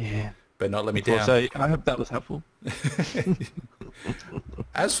 Can't wait. Yeah. Better not let me down. So I hope that was helpful.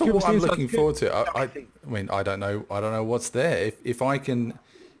 As for Give what us I'm insight. looking forward to, I mean, I don't know what's there. If I can,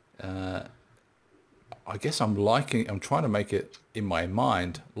 I guess I'm trying to make it in my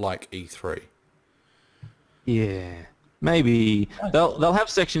mind like E3. Yeah. Maybe they'll have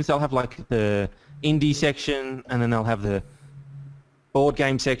sections. They'll have like the indie section, and then they'll have the board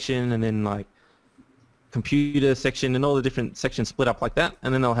game section, and then like computer section, and all the different sections split up like that.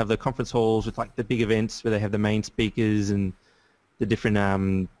 And then they'll have the conference halls with like the big events where they have the main speakers and the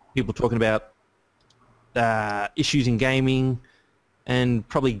different people talking about issues in gaming, and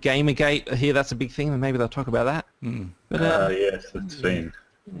probably Gamergate. I hear that's a big thing, and maybe they'll talk about that. But, Yes, it's been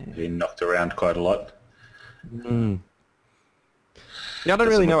knocked around quite a lot. Yeah, I don't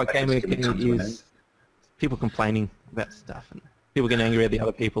really know what Some of the Gamergate come to an is. People complaining about stuff, and people getting angry at the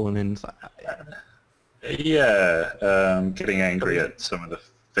other people, and then it's like, Yeah, getting angry at some of the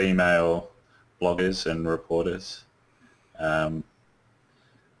female bloggers and reporters. So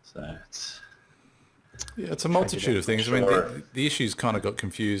it's It's a multitude of things. I mean, Sure. the issues kind of got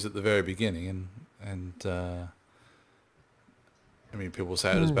confused at the very beginning, and I mean, people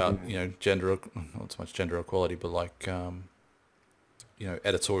say it was about gender, not so much gender equality, but like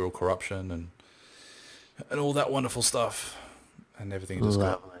editorial corruption and all that wonderful stuff, and everything just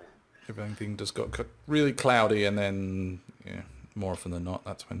got really cloudy, and then yeah, more often than not,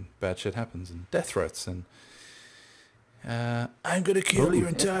 that's when bad shit happens and death threats and I'm gonna kill your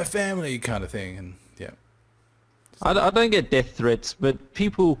entire family kind of thing. And yeah, I don't get death threats, but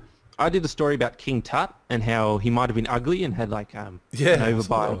people. I did a story about King Tut and how he might have been ugly and had like an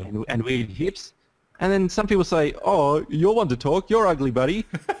overbite and weird hips. And then some people say, "Oh, you're one to talk. You're ugly, buddy."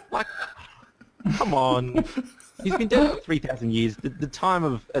 Like, come on. He's been dead for 3,000 years. The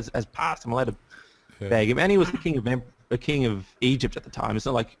time has passed. I'm allowed to bag him. And he was the king of Egypt at the time. It's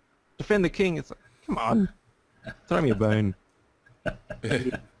not like defend the king. It's like, come on, throw me a bone.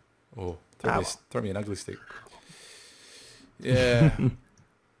 Or throw me an ugly stick. Yeah.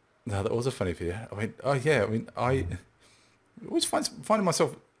 No, that was a funny video. I mean, I always finding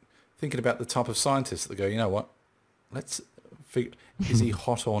myself thinking about the type of scientists that go, you know what, let's figure, is he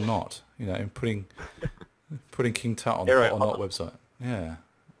hot or not? You know, and putting King Tut on the hot or not website. Yeah.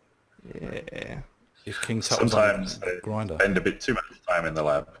 Yeah. If King Tut was on the grinder. Spend a bit too much time in the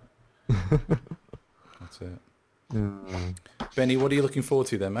lab. That's it. Benny, what are you looking forward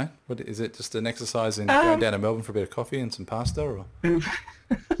to then, man? What is it? Just an exercise in going down to Melbourne for a bit of coffee and some pasta, or?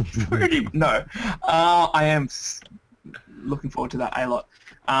 No. I am looking forward to that a lot.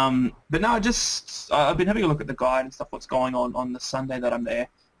 But no, I've been having a look at the guide and stuff, what's going on the Sunday that I'm there,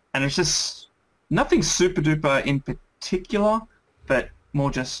 and it's just nothing super duper in particular, but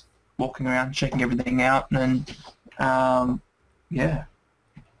more just walking around, checking everything out, and yeah.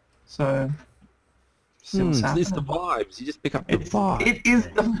 So it's the vibes. You just pick up the vibe. It is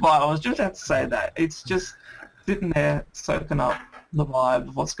the vibe. I was just about to say that. It's just sitting there, soaking up the vibe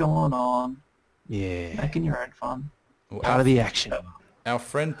of what's going on. Yeah. Making your own fun. Well, Part of the action. Our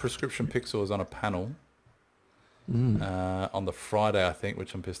friend Prescription Pixel is on a panel on the Friday, I think,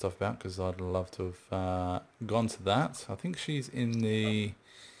 which I'm pissed off about because I'd love to have gone to that. I think she's in the...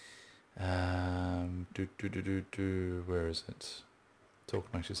 where is it? Talk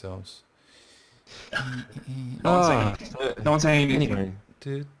amongst yourselves. No one's saying anything.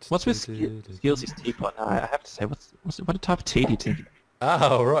 Anyway, what's with Skillsy's teapot? I have to say, what type of tea do you think?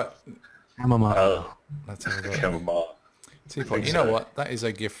 Oh, right. Chamomile. Oh, That's how I got it. chamomile. Teapot. You know what? That is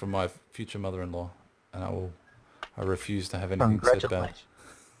a gift from my future mother-in-law, and I refuse to have anything said about.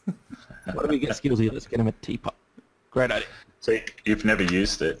 What do we get Skillsy? Let's get him a teapot. Great idea. So you've never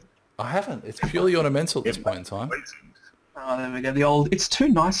used it? I haven't. It's purely ornamental at this point in time. Oh, there we go. The old, it's too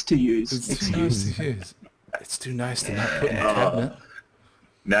nice to use. It's too nice to use. It's too nice to not put in the cabinet.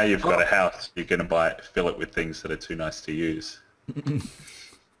 Now you've got a house, you're going to fill it with things that are too nice to use.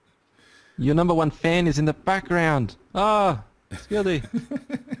 Your number one fan is in the background. Ah, Skillsy.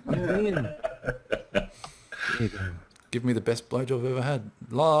 Give me the best blowjob I've ever had.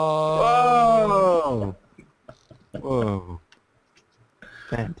 Whoa! Whoa!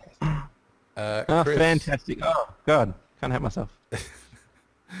 Fantastic. Chris, Fantastic. Oh, God. Can't help myself.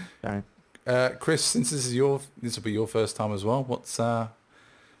 Sorry. Chris, since this will be your first time as well. What's on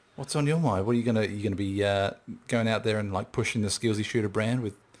your mind? What are you gonna be going out there and like pushing the SkeelsyShoota brand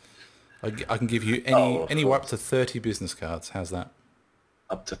with? I can give you anywhere up to 30 business cards. How's that?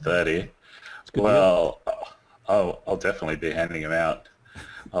 Up to 30. Well, I'll definitely be handing them out.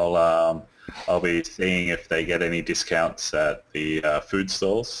 I'll be seeing if they get any discounts at the food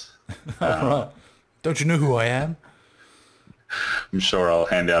stalls. Right. Don't you know who I am? I'm sure I'll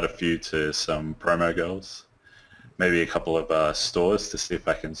hand out a few to some promo girls. Maybe a couple of stores to see if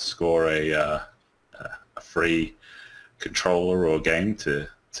I can score a free controller or game to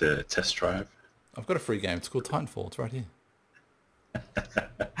test drive. I've got a free game. It's called Titanfall. It's right here.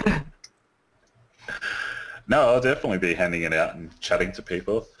 No, I'll definitely be handing it out and chatting to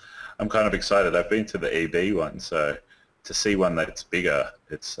people. I'm kind of excited. I've been to the EB one, so to see one that's bigger,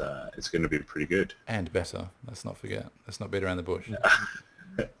 it's going to be pretty good. And better. Let's not forget. Let's not beat around the bush.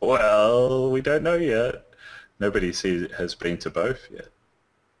 Well, we don't know yet. Nobody has been to both yet.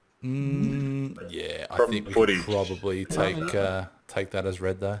 Yeah, I think we could probably take that as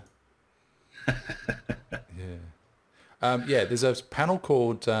read though. Yeah. Yeah, there's a panel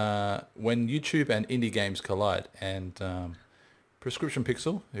called When YouTube and Indie Games Collide, and Prescription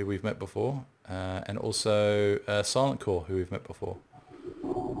Pixel, who we've met before, and also Silent Core, who we've met before,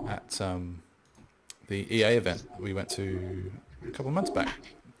 at the EA event we went to a couple of months back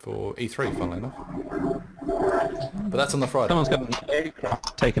for E3, funnily enough. But that's on the Friday. Someone's got an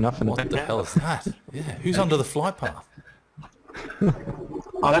aircraft taken off in the background. What the hell is that? Yeah, who's under the flight path?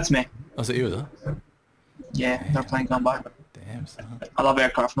 Oh, that's me. Oh, is it you, is it? Yeah, they're playing gone by. Damn, son. I love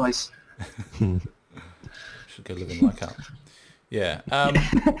aircraft noise. Should go live in my car. Yeah.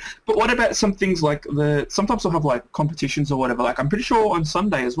 But what about some things like sometimes they'll have like competitions or whatever. Like I'm pretty sure on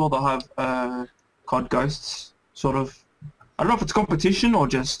Sunday as well they'll have COD Ghosts sort of I don't know if it's competition or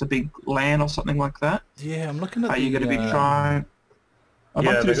just a big LAN or something like that. Yeah, I'm looking at Are you going to be trying? I'd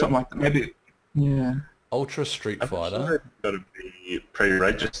like to do something like that. Maybe. Yeah. Ultra Street I'm sure Fighter. they've got to be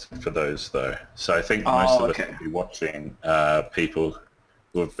pre-registered for those though. So I think most of us will be watching people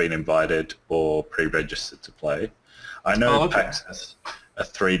who have been invited or pre-registered to play. I know PAX has a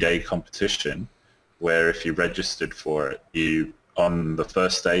 3-day competition where if you registered for it, you on the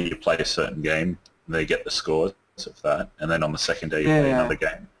first day you play a certain game, and they get the scores of that, and then on the second day you play another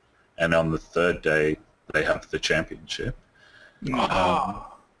game, and on the third day they have the championship.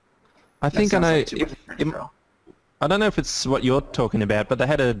 I think I know. I don't know if it's what you're talking about, but they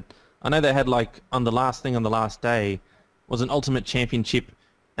had I know they had like on the last day was an Ultimate Championship,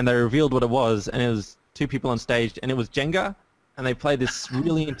 and they revealed what it was, and it was 2 people on stage, and it was Jenga, and they played this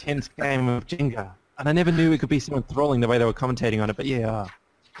really intense game of Jenga, and I never knew it could be so enthralling the way they were commentating on it. But yeah,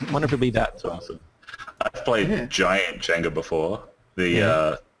 I wonder if it'd be that. That's awesome. I've played giant Jenga before.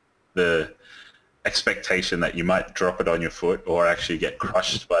 The expectation that you might drop it on your foot or actually get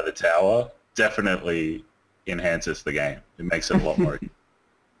crushed by the tower definitely enhances the game. It makes it a lot more.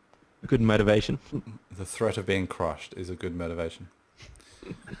 Good motivation. The threat of being crushed is a good motivation.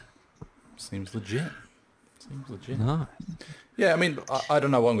 Seems legit. Nice. Yeah, I mean, I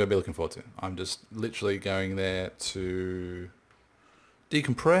don't know what I'm going to be looking forward to. I'm just literally going there to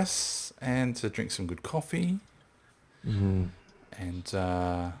decompress and to drink some good coffee. Mm-hmm. And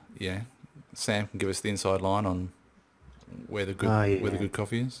yeah, Sam can give us the inside line on where the good where the good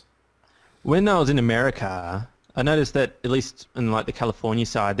coffee is. When I was in America, I noticed that at least in like the California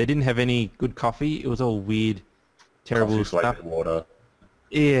side, they didn't have any good coffee. It was all weird, terrible stuff. Like water.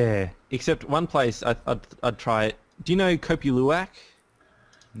 Yeah, except one place I'd try it. Do you know Kopi Luwak?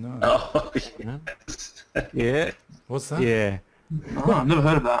 No. Oh, yes. Yeah. What's that? Yeah. Oh, I've never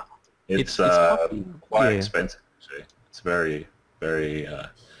heard of that. It's coffee. quite expensive, actually. It's very, very...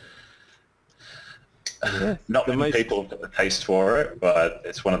 not many people have the taste for it, but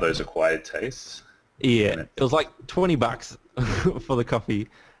it's one of those acquired tastes. Yeah, it was like $20 for the coffee,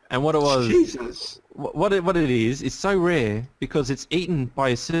 and what it was, Jesus. what it is, it's so rare because it's eaten by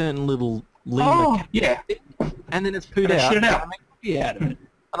a certain little lemur, Oh, yeah. and then it's pooed And out, shit out. and I make coffee out of it.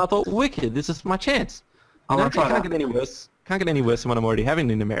 And I thought, wicked, this is my chance. I'm You know, gonna try can't that. get any worse. Can't get any worse than what I'm already having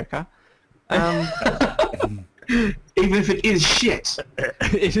in America. Even if it is shit.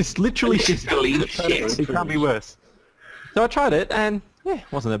 It is literally Literally shit. It can't be worse. So I tried it, and yeah,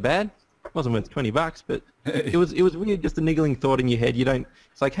 it wasn't that bad. It wasn't worth $20, but it was weird, just a niggling thought in your head. You don't.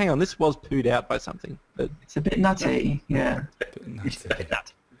 It's like, hang on, this was pooed out by something. But It's a bit nutty, yeah.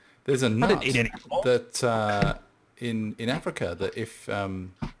 There's a nut eat any that in Africa that if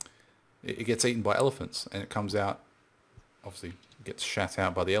it gets eaten by elephants and it comes out, obviously gets shat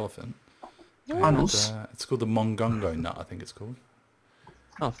out by the elephant. Funnels. It's called the mongongo nut, I think it's called.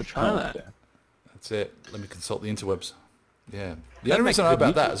 I'll have to try that. That's it. Let me consult the interwebs. Yeah. The That only makes reason I know good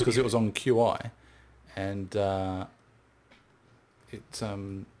about that music. is because it was on QI, and I think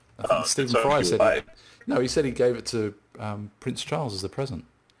Stephen it's on Fry said QI. he said he gave it to Prince Charles as a present.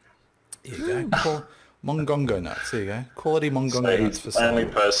 Here you go. Mongongo nuts. There you go. Quality mongongo So nuts he's for the only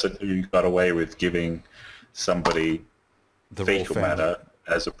sale. person who got away with giving somebody The royal fecal family. matter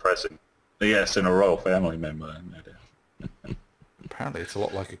as a present. Yes, and a royal family member. No doubt. Apparently, it's a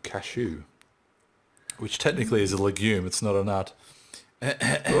lot like a cashew, which technically is a legume. It's not a nut.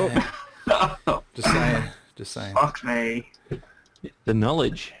 Just saying. Just saying. Fuck me. The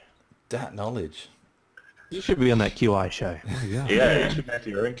knowledge. That knowledge. You should be on that QI show. Yeah, you should have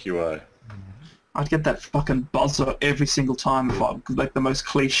your own QI. I'd get that fucking buzzer every single time if I like the most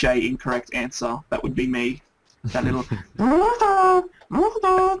cliche incorrect answer. That would be me. That little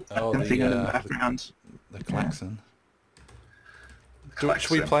thing in the background. The klaxon. Should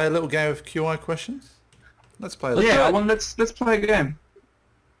we Klaxon. play a little game of QI questions? Let's play a little Yeah, well, let's play a game.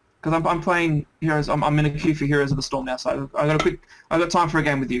 Because I'm playing Heroes. I'm in a queue for Heroes of the Storm now, so I got time for a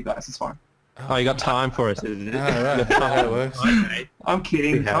game with you guys. It's fine. Oh, you got time for us. Oh, right. That's how it works. I'm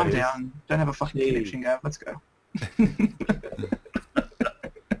kidding. See how Calm it is. down. Don't have a fucking Jeez. connection, go. Let's go.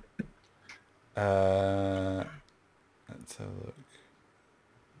 Let's have a look.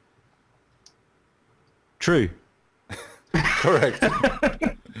 True. Correct.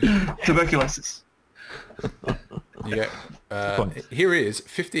 Tuberculosis. You go. Here is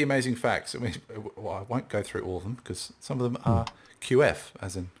 50 amazing facts. I mean, well, I won't go through all of them because some of them are QF,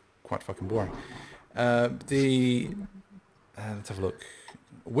 as in quite fucking boring. Let's have a look.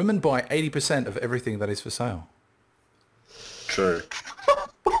 Women buy 80% of everything that is for sale. True.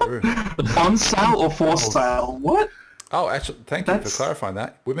 True. On sale or for sale? What? Oh, actually, thank you That's- for clarifying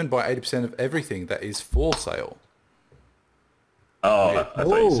that. Women buy 80% of everything that is for sale. Oh, Yeah. I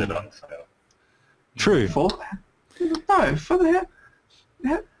thought you said Oh. on sale. True. False? No, for the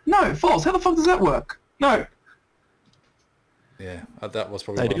hell? No, false. How the fuck does that work? No. Yeah, that was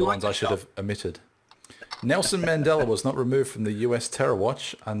probably They one of do the like ones to I should shop. have omitted. Nelson Mandela was not removed from the US terror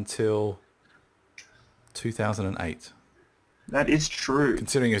watch until 2008. That is true.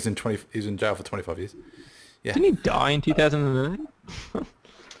 Considering he was in jail for 25 years. Yeah. Didn't he die in 2008?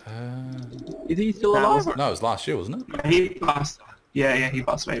 Is he still That alive? was- No, it was last year, wasn't it? He passed. Yeah, he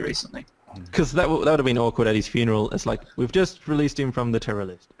passed away recently. Because that would have been awkward at his funeral. It's like, we've just released him from the terror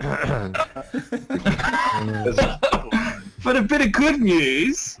list. But a bit of good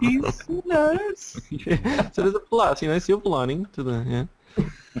news. He's, Yeah. So there's a plus, silver lining to the,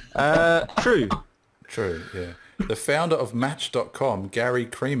 yeah. True. True, yeah. The founder of Match.com, Gary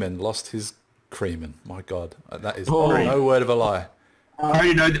Creeman, lost his Creeman. My God, that is no word of a lie.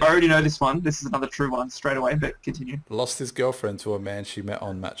 I already know this one. This is another true one straight away, but continue. Lost his girlfriend to a man she met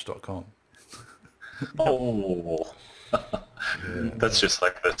on Match.com. Oh. That's just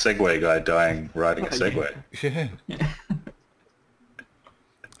like the Segway guy dying riding a Segway. Yeah.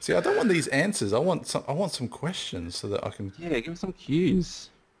 See, I don't want these answers. I want some questions so that I can. Yeah, give him some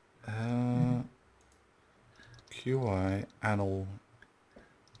cues. QI anal.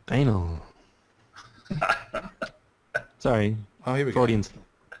 Anal. Sorry, Oh, here we go. audience.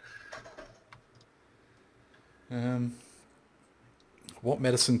 What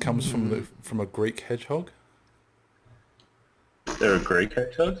medicine comes from a Greek hedgehog? There are Greek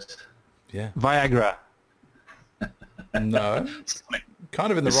hedgehogs? Yeah. Viagra. No. Sonic.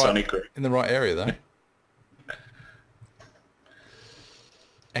 Kind of in the Is right Sonic Greek? in the right area though.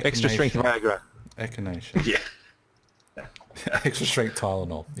 Extra strength Viagra. Echinacea. Yeah. Extra strength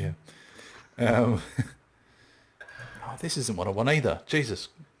Tylenol. Yeah. Oh, this isn't what I want either. Jesus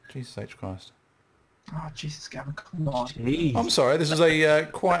H Christ. Oh, Jesus, Gavin, come on. Jeez. I'm sorry. This is a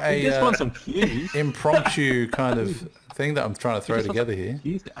quite We just want a some cues. impromptu kind of thing that I'm trying to throw Just want together some here.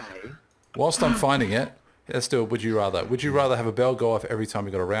 cues to A. Whilst I'm finding it, let's do a would you rather. Would you rather have a bell go off every time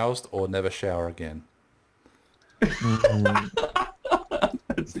you got aroused or never shower again? That's a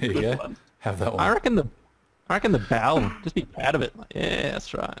There you good go. one. Have that I one. reckon the bowel. Just be proud of it. Like, yeah,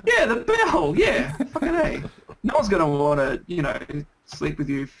 that's right. Yeah, the bell. Yeah, fucking A. No one's gonna want to, sleep with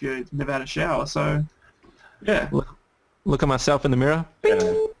you if you never had a shower. So, yeah. Look at myself in the mirror. Yeah.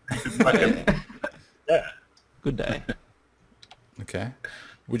 Good day. Okay.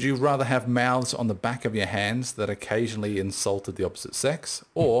 Would you rather have mouths on the back of your hands that occasionally insulted the opposite sex,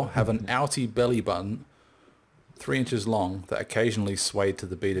 or have an outie belly button 3 inches long that occasionally swayed to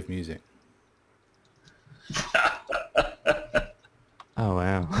the beat of music? Oh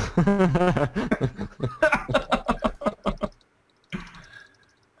wow.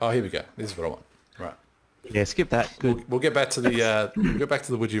 Oh, here we go. This is what I want. Right. Yeah, skip that. Good. We'll get back to the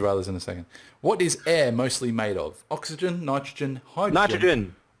would you rathers in a second. What is air mostly made of? Oxygen, nitrogen, hydrogen,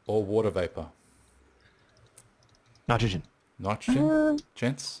 Nitrogen. or water vapor? Nitrogen. Nitrogen,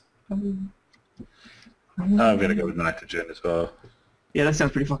 gents. I'm going to go with nitrogen as well. Yeah, that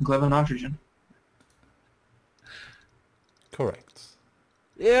sounds pretty fucking clever. Nitrogen. Correct.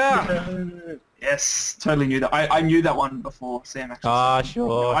 Yeah. Yes, totally knew that. I knew that one before Sam actually. Ah,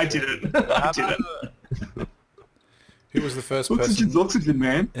 sure. I didn't. I didn't. Who was the first Oxygen's person? oxygen,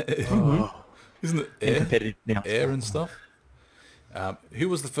 man. Isn't it And air? competitive now. Air and stuff. Who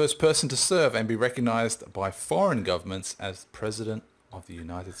was the first person to serve and be recognized by foreign governments as President of the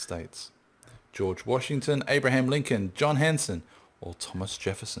United States? George Washington, Abraham Lincoln, John Hanson, or Thomas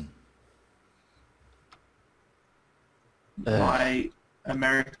Jefferson? My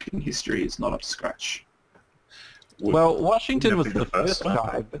American history is not up to scratch. Well, Washington was Would that the be the first first one?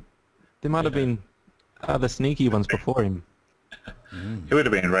 guy, but there might have been other sneaky ones before him. He would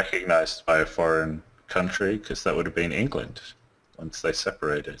have been recognised by a foreign country because that would have been England once they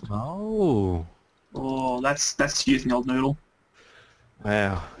separated. Oh. Oh, that's using old noodle.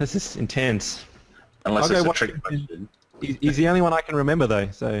 Wow. This is intense. Unless I'll it's go a trick Washington. question. He's the only one I can remember, though,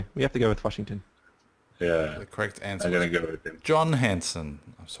 so we have to go with Washington. Yeah, The correct answer I'm was going to go with him. John Hanson.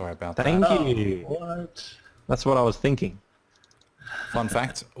 I'm sorry about Thank that. you. What? That's what I was thinking. Fun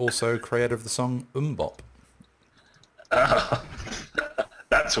fact, also creator of the song Bop.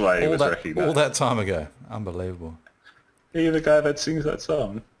 That's why he was All recognised. that time ago. Unbelievable. Are you the guy that sings that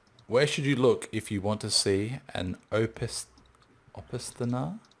song? Where should you look if you want to see an opisthenar?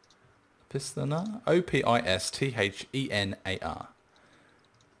 Opisthenar? O-P-I-S-T-H-E-N-A-R.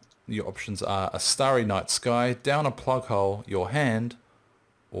 Your options are a starry night sky, down a plug hole, your hand,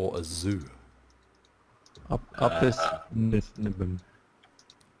 or a zoo. Up this.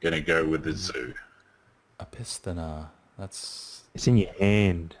 Gonna go with the zoo. Opisthenar. That's It's in your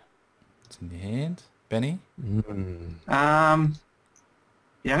hand. It's in your hand. Benny? Mm.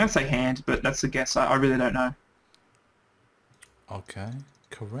 Yeah, I'm gonna say hand, but that's a guess. I really don't know. Okay.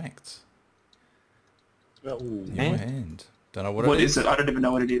 Correct. Oh, Your Hand? hand. Don't know what What it is it? I don't even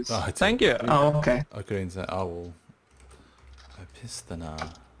know what it is. Oh, it's Thank you. Oh, okay. I couldn't say. Oh, well. A piston.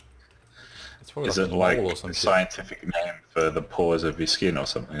 It's probably is like it a like mole or a some shit. scientific name for the pores of your skin or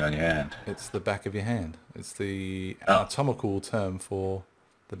something on your hand? It's the back of your hand. It's the Oh. anatomical term for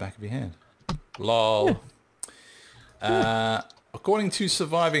the back of your hand. Lol. According to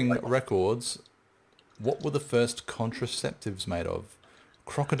surviving records, what were the first contraceptives made of?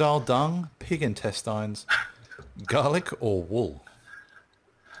 Crocodile dung, pig intestines, garlic, or wool?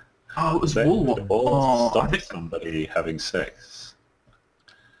 Oh, it was They wool. would all Oh, stop somebody having sex.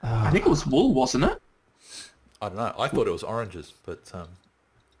 I think it was wool, wasn't it? I don't know. I thought it was oranges, but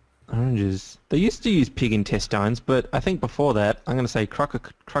Oranges. They used to use pig intestines, but I think before that, I'm going to say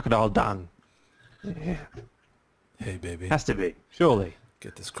crocodile dung. Yeah. hey, baby, Has to be, surely.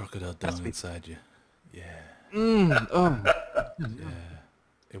 get this crocodile dung inside you. Yeah, Oh,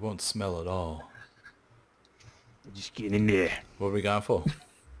 it won't smell at all. just get in there. What are we going for?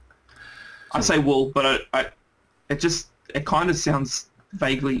 I say wool, but it kind of sounds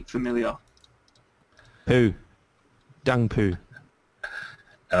vaguely familiar. Poo. Dung poo.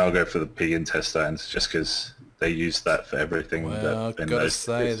 And I'll go for the pig intestines just because they use that for everything. Well, that gotta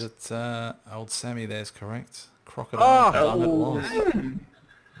say that old Sammy there's correct. Crocodile dung it was.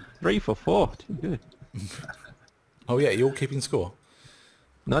 3 for 4. Too good. Oh yeah, you're keeping score.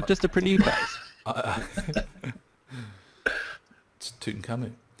 Not just a pretty face. It's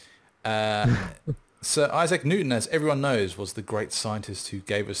Tutankhamun. Sir Isaac Newton, as everyone knows, was the great scientist who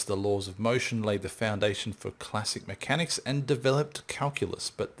gave us the laws of motion, laid the foundation for classic mechanics, and developed calculus.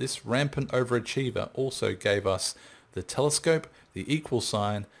 But this rampant overachiever also gave us the telescope, the equal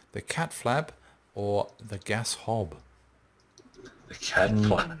sign, the cat flap, or the gas hob. The cat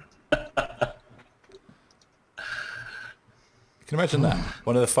flap. You can imagine that.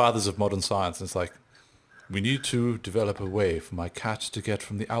 One of the fathers of modern science. It's like, we need to develop a way for my cat to get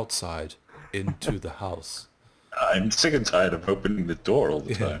from the outside into the house. I'm sick and tired of opening the door all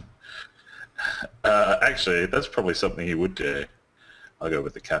the time. Actually, that's probably something he would do. I'll go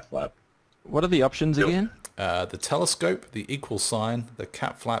with the cat flap. What are the options again? The telescope, the equal sign, the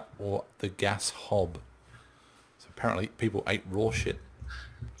cat flap, or the gas hob. So apparently people ate raw shit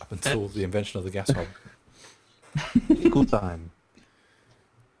up until the invention of the gas hob. Equal time.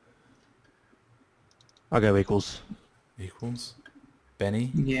 I'll go equals. Equals.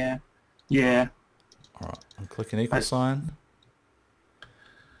 Benny. Yeah. Yeah. All right, I'm clicking equal sign.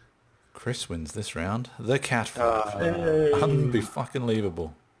 Chris wins this round. The cat flap.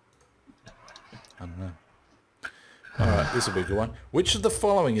 Unbe-fucking-leavable. I don't know. All right, this will be a good one. Which of the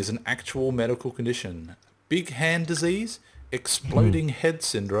following is an actual medical condition? Big hand disease, exploding head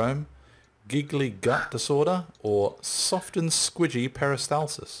syndrome, giggly gut disorder, or soft and squidgy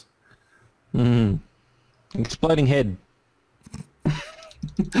peristalsis? Exploding head.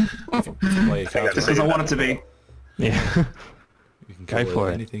 Play a card. Just because I want it to be. Yeah. You can Go call for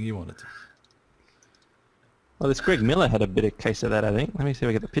it. anything you wanted to. Well, this Greg Miller had a bit of case of that, I think. Let me see if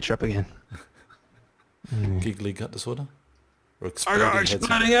I get the picture up again. Giggly gut disorder? Or I exploding got head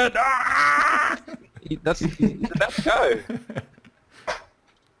syndrome? exploding head! Ah! He's about to go.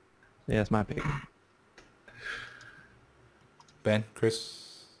 Yeah, that's my pick. Ben,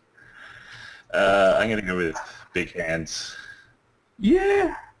 Chris? I'm going to go with big hands.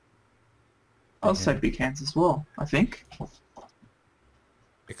 Yeah. I'll say big hands as well, I think.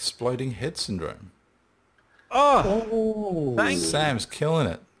 Exploding head syndrome. Oh! Thank Sam's killing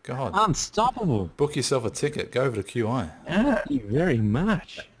it. God. Unstoppable. Book yourself a ticket. Go over to QI. Yeah. Thank you very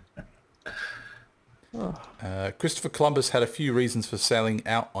much. Christopher Columbus had a few reasons for sailing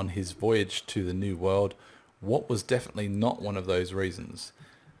out on his voyage to the New World. What was definitely not one of those reasons?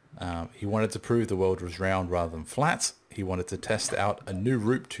 He wanted to prove the world was round rather than flat. He wanted to test out a new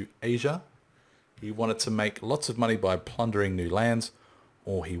route to Asia. He wanted to make lots of money by plundering new lands.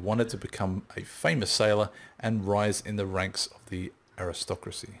 Or he wanted to become a famous sailor and rise in the ranks of the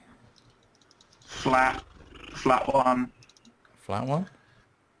aristocracy. Flat one. Flat one?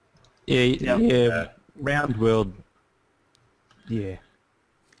 Yeah. Round world. Yeah.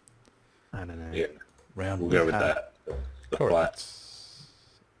 I don't know. Yeah, Round. we'll go with that. The Correct. flat.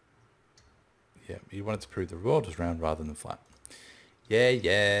 Yeah, he wanted to prove the world was round rather than flat.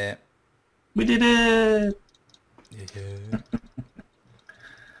 Yeah. We did it! Yeah.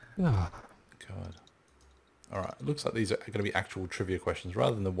 Oh, God. All right. It looks like these are going to be actual trivia questions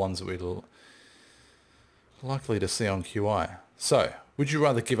rather than the ones that we'll likely to see on QI. So, would you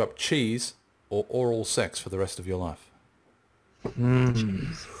rather give up cheese or oral sex for the rest of your life?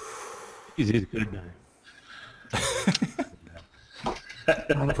 Cheese is good now.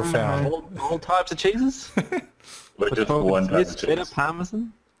 Profound. All types of cheeses? We're just one type of Better cheese.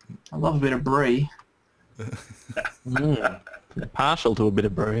 parmesan? I love a bit of brie. Partial to a bit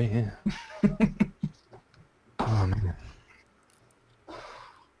of brie, yeah. Oh, man.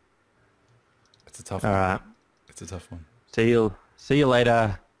 It's a tough All one. right. It's a tough one. See you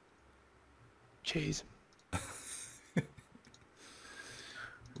later. Cheese.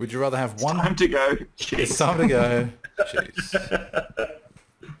 Would you rather have one... Time to go. It's Cheers. time to go. Jeez.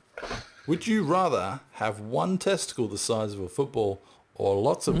 Would you rather have one testicle the size of a football or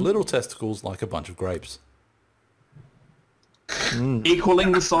lots of little testicles like a bunch of grapes?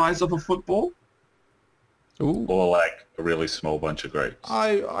 Equaling the size of a football? Ooh. Or like a really small bunch of grapes.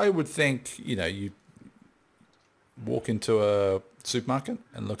 I would think, you walk into a supermarket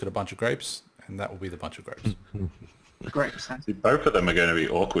and look at a bunch of grapes, and that will be the bunch of grapes. Grapes. Huh? See, both of them are going to be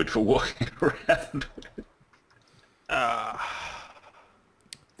awkward for walking around.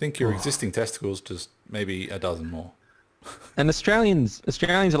 Think your existing testicles, just maybe a dozen more. And Australians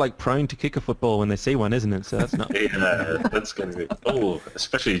are like prone to kick a football when they see one, isn't it? So that's not... Yeah, that's going to be... Oh,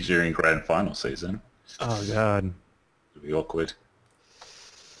 especially during grand final season. Oh, God. It'll be awkward.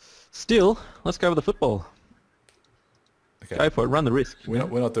 Still, let's go with the football. Okay. Go for it. Run the risk. We're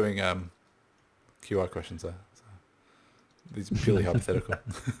not doing QI questions there. So these are purely hypothetical.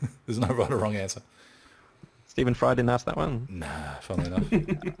 There's no right or wrong answer. Stephen Fry didn't ask that one. Nah, funnily enough.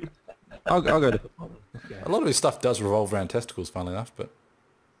 I'll go to football. A lot of his stuff does revolve around testicles, funnily enough, but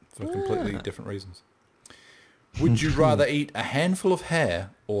for completely different reasons. Would you rather eat a handful of hair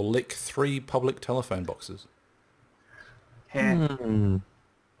or lick 3 public telephone boxes? Hair.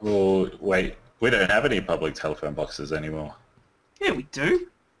 Oh, wait. We don't have any public telephone boxes anymore. Yeah, we do.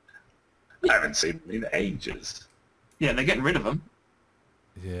 I haven't seen them in ages. Yeah, they're getting rid of them.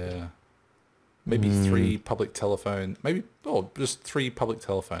 Yeah. Maybe 3 public telephone... Maybe... Oh, just 3 public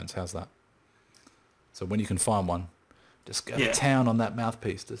telephones. How's that? So when you can find one, just go to town on that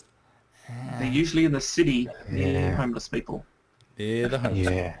mouthpiece. Just They're usually in the city near homeless people. near the homeless.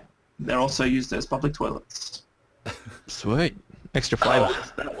 Yeah. They're also used as public toilets. Sweet. Extra flavour. Oh,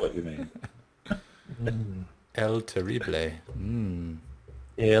 is that what you mean? El Terrible.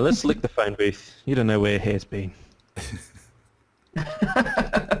 Yeah, let's lick the phone booth. You don't know where hair's been.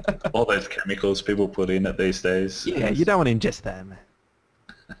 All those chemicals people put in it these days. Yeah, you don't want to ingest that, man.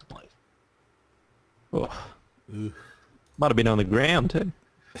 Oh. Might have been on the ground, too.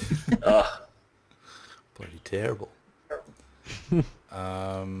 Oh, Bloody terrible.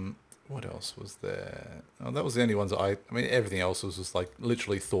 What else was there? Oh, that was the only ones that I mean, everything else was just like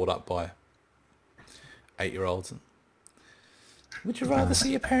literally thought up by 8-year-olds. Would you rather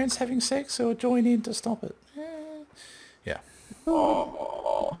see your parents having sex or join in to stop it? Yeah.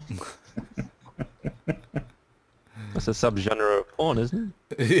 Oh. That's a subgenre of porn, isn't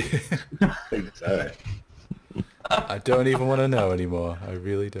it? I think so. I don't even want to know anymore. I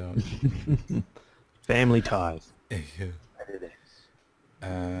really don't. Family ties.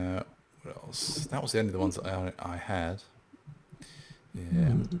 What else? That was the only the ones that I had.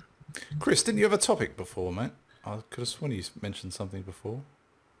 Yeah. Chris, didn't you have a topic before, mate? I could have sworn you mentioned something before.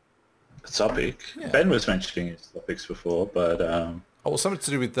 A topic. Yeah. Ben was mentioning his topics before, but Oh, well, something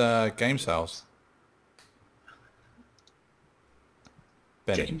to do with game sales.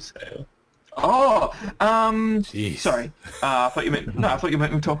 Benny. game sale. Oh, Jeez. sorry. I thought you meant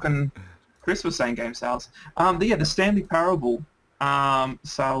we were talking. Chris was saying game sales. The Stanley Parable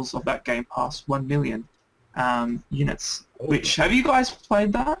sales of that game passed 1 million units. Which have you guys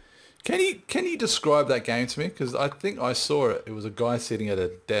played that? Can you describe that game to me? Because I think I saw it. It was a guy sitting at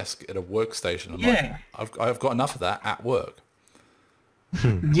a desk at a workstation. Yeah. I've got enough of that at work.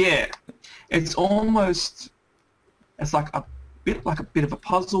 Yeah, it's like a bit of a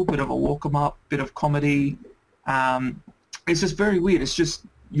puzzle, bit of a walk 'em up, bit of comedy. It's just very weird. It's just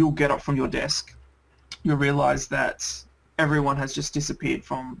you'll get up from your desk, you'll realize that everyone has just disappeared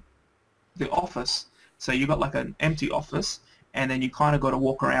from the office. So you've got like an empty office, and then you kind of got to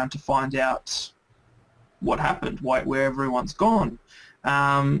walk around to find out what happened, where everyone's gone.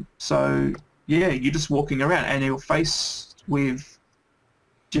 So yeah, you're just walking around, and you're faced with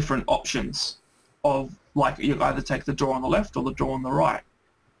different options of, like, you either take the door on the left or the door on the right,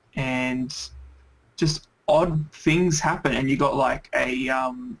 and just odd things happen, and you got like a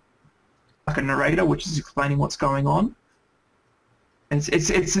narrator which is explaining what's going on. And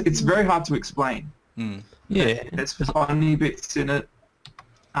it's very hard to explain. Mm. Yeah. There's funny bits in it.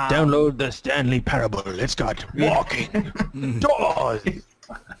 Download the Stanley Parable. Let's start walking doors.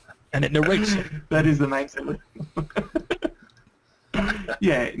 And it narrates it. That is the main thing.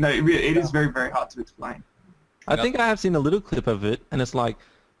 Yeah, no, it is very, very hard to explain. I think I have seen a little clip of it, and it's like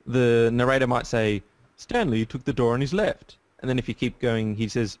the narrator might say, Stanley took the door on his left. And then if you keep going, he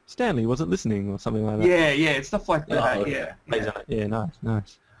says, Stanley wasn't listening, or something like that. Yeah, stuff like that. Oh, Yeah. Yeah,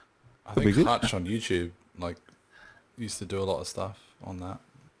 nice. I Could be think good. Hutch on YouTube like used to do a lot of stuff on that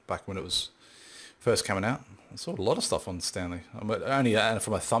back when it was first coming out. I saw a lot of stuff on Stanley. Only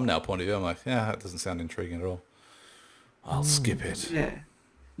from a thumbnail point of view, I'm like, yeah, that doesn't sound intriguing at all. I'll skip it. Yeah.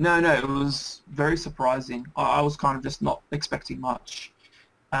 No, it was very surprising. I was kind of just not expecting much.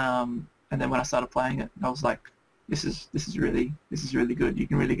 And then when I started playing it, I was like, this is really good. You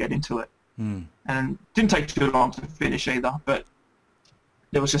can really get into it. And it didn't take too long to finish either, but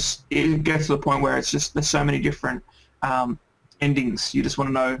it gets to the point where it's just there's so many different endings. You just want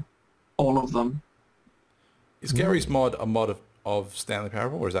to know all of them. Is Gary's mod a mod of Stanley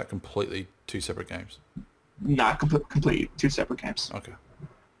Parable, or is that completely two separate games? No, completely two separate games. Okay.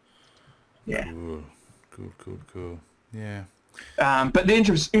 Yeah. Cool. Yeah. But the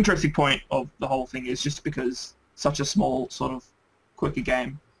interesting point of the whole thing is just because such a small sort of quirky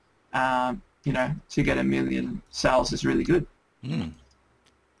game, to get 1 million sales is really good. It's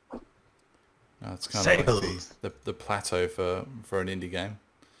kind of like the plateau for an indie game.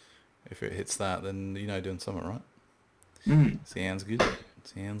 If it hits that, then you know doing something right. Sounds good.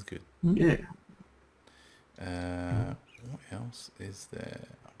 Yeah. What else is there?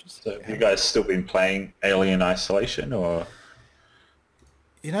 So have you guys still been playing Alien Isolation, or?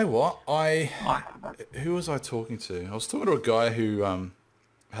 You know what? Who was I talking to? I was talking to a guy who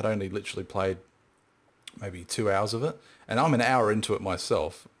had only literally played maybe 2 hours of it, and I'm an hour into it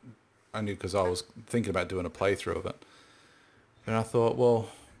myself, only because I was thinking about doing a playthrough of it. And I thought, well,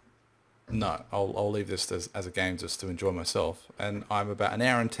 no, I'll leave this as a game just to enjoy myself. And I'm about an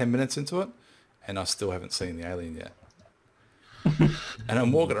hour and 10 minutes into it, and I still haven't seen the alien yet. And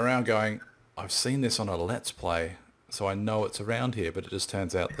I'm walking around going, I've seen this on a Let's Play, so I know it's around here, but it just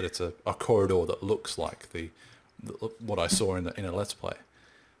turns out that it's a corridor that looks like what I saw in a Let's Play.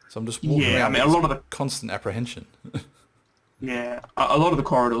 So I'm just walking around with a lot of the constant apprehension. Yeah, a lot of the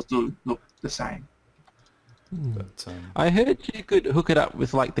corridors do look the same. But I heard you could hook it up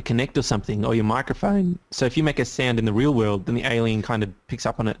with like the Kinect or something, or your microphone. So if you make a sound in the real world, then the alien kind of picks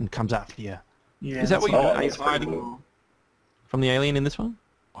up on it and comes after you. Yeah, Is that what you're that's pretty hiding cool. from the alien in this one?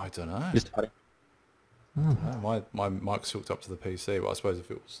 I don't know. Just hiding. My mic's hooked up to the PC, but I suppose if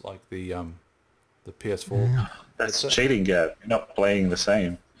it was like the PS4, That's cheating, Gab. You're not playing the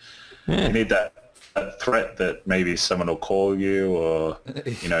same. Yeah. You need that threat that maybe someone will call you, or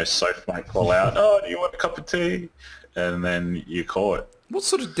Soph might call out, oh, do you want a cup of tea? And then you call it. what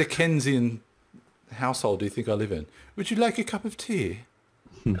sort of Dickensian household do you think I live in? Would you like a cup of tea?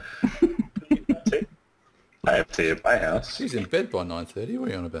 Tea? I have tea at my house. She's in bed by 9:30. What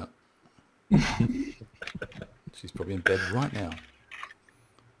are you on about? She's probably in bed right now.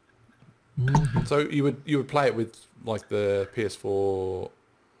 So you would play it with like the PS4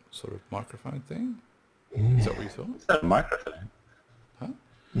 sort of microphone thing? Is that what you thought? Is that a microphone? Huh?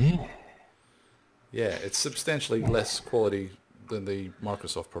 Yeah. Yeah, it's substantially less quality than the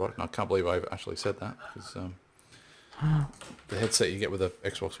Microsoft product, and I can't believe I actually said that, because the headset you get with the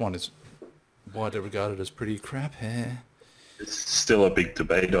Xbox One is widely regarded as pretty crap hair. There's still a big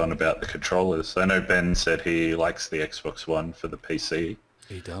debate on about the controllers. I know Ben said he likes the Xbox One for the PC,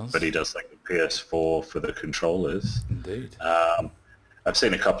 He does. but he does like the PS4 for the controllers. Indeed. I've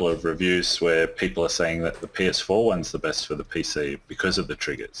seen a couple of reviews where people are saying that the PS4 one's the best for the PC because of the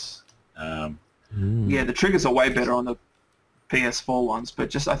triggers. Yeah, the triggers are way better on the PS4 ones,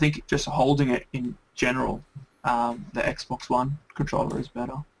 but I think just holding it in general, the Xbox One controller is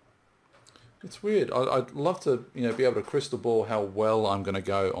better. It's weird. I'd love to, be able to crystal ball how well I'm going to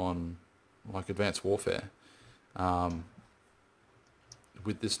go on, like, Advanced Warfare,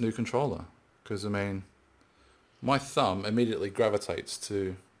 with this new controller. Because, my thumb immediately gravitates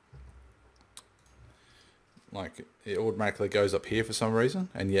to, like, it automatically goes up here for some reason,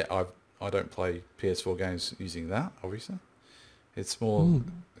 and yet I don't play PS4 games using that, obviously. It's more,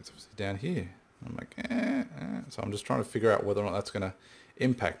 it's obviously down here. I'm like, So I'm just trying to figure out whether or not that's going to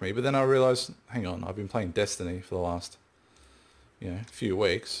impact me. But then I realised, hang on, I've been playing Destiny for the last, few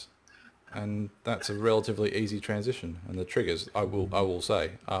weeks, and that's a relatively easy transition. And the triggers, I will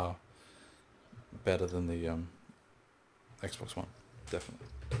say, are better than the Xbox One, definitely.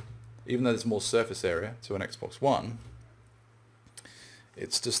 Even though there's more surface area to an Xbox One,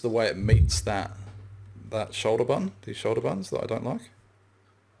 it's just the way it meets that shoulder button, these shoulder buttons, that I don't like.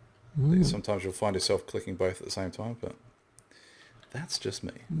 Sometimes you'll find yourself clicking both at the same time, but that's just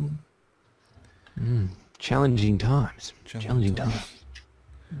me. Challenging times. Challenging times.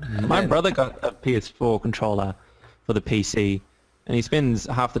 My brother got a PS4 controller for the PC, and he spends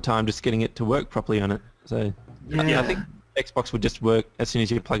half the time just getting it to work properly on it. So I think Xbox would just work as soon as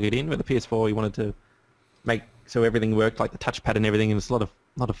you plug it in. With the PS4, he wanted to make so everything worked, like the touchpad and everything, and it's a lot of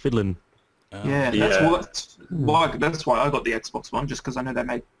fiddling. That's why I got the Xbox One, just because I know they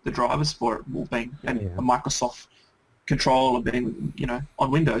made the drivers for it, all being a Microsoft controller being,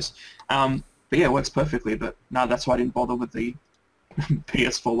 on Windows. But yeah, it works perfectly. But no, that's why I didn't bother with the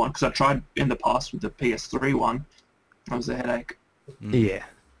PS4 one, because I tried in the past with the PS3 one. It was a headache. Yeah,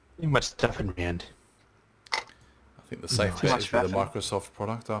 too much stuff in hand. I think the safe bet is with a Microsoft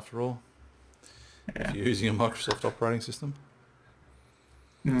product after all. Yeah. If you're using a Microsoft operating system.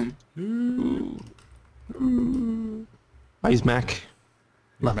 I use Mac.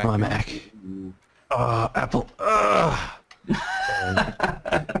 Love my Mac. Apple.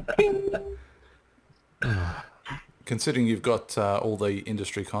 Considering you've got all the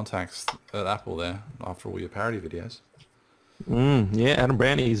industry contacts at Apple there, after all your parody videos. Yeah, Adam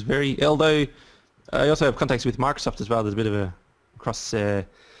Brown is very... Although, I also have contacts with Microsoft as well. There's a bit of a cross... what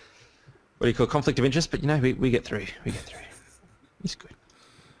do you call conflict of interest? But, we get through. It's good.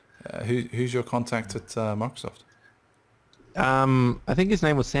 Who's your contact at Microsoft? I think his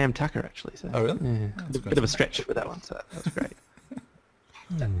name was Sam Tucker, actually. So, oh, really? Yeah, a bit of a stretch with that one, so that's great.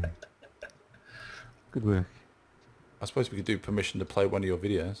 Good work. I suppose we could do permission to play one of your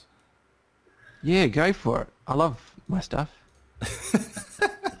videos. Yeah, go for it. I love my stuff.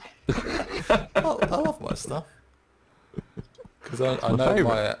 I love my stuff. Because I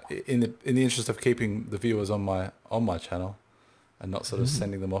know in the interest of keeping the viewers on my channel and not sort of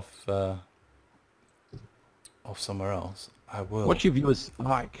sending them off somewhere else, I will. What your viewers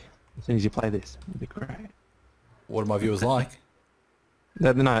like as soon as you play this? It'd be great. What are my viewers like?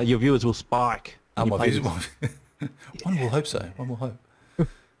 No, your viewers will spike. My viewers. One will hope so. One will hope.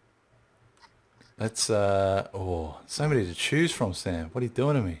 That's so many to choose from, Sam. What are you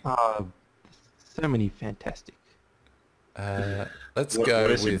doing to me? So many fantastic. Let's go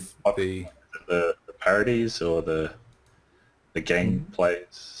with the parodies or the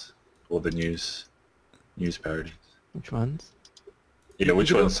gameplays or the news parodies. Which ones? Yeah,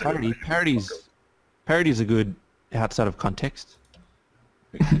 which ones? Parodies are good outside of context.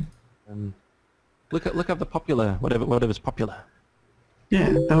 Look up the popular whatever's popular. Yeah,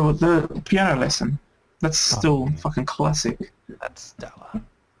 the piano lesson. That's still fucking classic. That's stellar.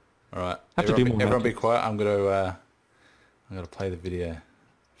 All right, everyone be quiet. I'm gonna play the video.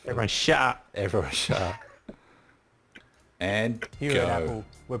 Everyone shut up. Everyone shut up. And here go. at Apple,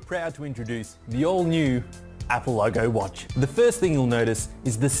 we're proud to introduce the all-new Apple logo watch. The first thing you'll notice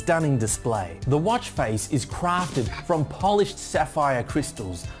is the stunning display. The watch face is crafted from polished sapphire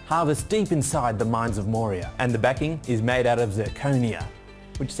crystals harvested deep inside the mines of Moria, and the backing is made out of zirconia,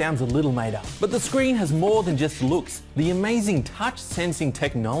 which sounds a little made up. But the screen has more than just looks. The amazing touch sensing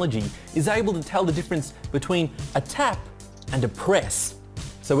technology is able to tell the difference between a tap and a press,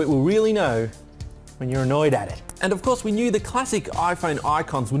 so it will really know when you're annoyed at it. And of course we knew the classic iPhone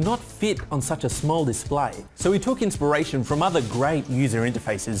icons would not fit on such a small display. So we took inspiration from other great user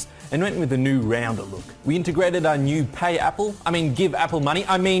interfaces and went with a new rounder look. We integrated our new give Apple money,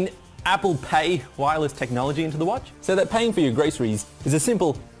 Apple Pay wireless technology into the watch, so that paying for your groceries is as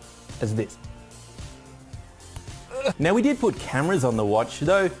simple as this. Now we did put cameras on the watch,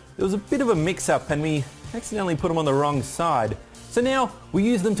 though there was a bit of a mix-up and we accidentally put them on the wrong side. So now we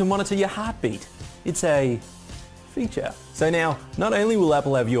use them to monitor your heartbeat. It's a feature. So now, not only will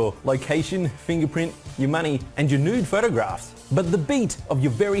Apple have your location, fingerprint, your money, and your nude photographs, but the beat of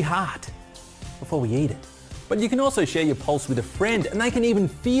your very heart before we eat it. But you can also share your pulse with a friend, and they can even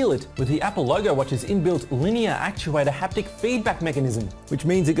feel it with the Apple logo watch's inbuilt linear actuator haptic feedback mechanism, which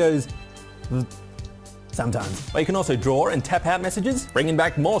means it goes sometimes. But you can also draw and tap out messages, bringing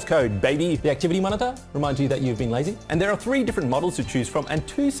back Morse code, baby. The activity monitor reminds you that you've been lazy. And there are 3 different models to choose from and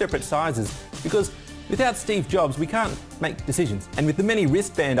 2 separate sizes, because without Steve Jobs, we can't make decisions. And with the many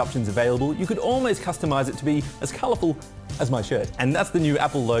wristband options available, you could almost customize it to be as colorful as my shirt. And that's the new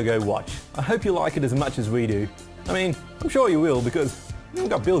Apple logo watch. I hope you like it as much as we do. I'm sure you will, because we've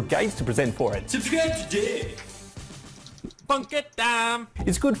got Bill Gates to present for it. Subscribe today.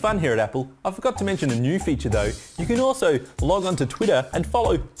 It's good fun here at Apple. I forgot to mention a new feature though. You can also log on to Twitter and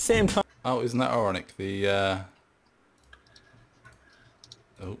follow Sam. Oh, isn't that ironic? The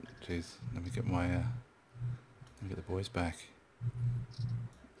oh, jeez. Let me get the boys back.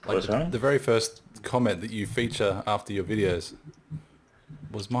 Like the very first comment that you feature after your videos.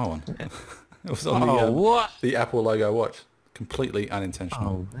 was my one. It was on what? the Apple logo watch. Completely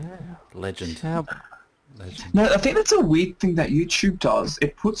unintentional. Oh, wow. Legend. How- Legend. No, I think that's a weird thing that YouTube does.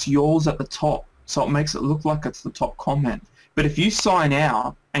 It puts yours at the top, so it makes it look like it's the top comment. But if you sign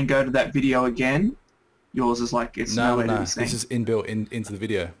out and go to that video again, yours is like it's nowhere to be seen. This is inbuilt into the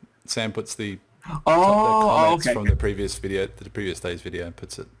video. Sam puts the comments okay. from the previous video, the previous day's video, and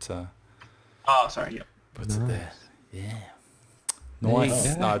puts it. Oh, sorry. Yep. Puts it there. Yeah. There you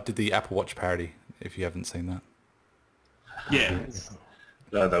Nice. go. No, I did the Apple Watch parody. If you haven't seen that, Yeah.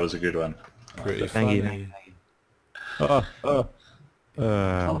 Oh, that was a good one. pretty Thank you. funny.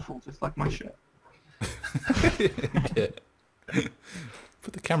 Colourful, just like my shirt. Yeah.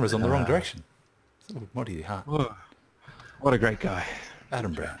 Put the cameras on the wrong direction. Oh, muddy heart. Oh, what a great guy.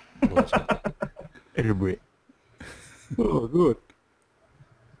 Adam Brown. Edinburgh. Oh, good.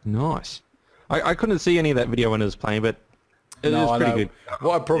 Nice. I couldn't see any of that video when it was playing, but it No, was I pretty know. good.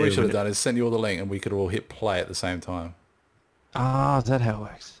 What I probably Yeah, should have wasn't it? done is send you all the link and we could all hit play at the same time. Ah, is that how it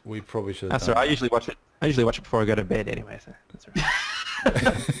works? We probably should have That's done all right. I usually watch it before I go to bed anyway, so that's all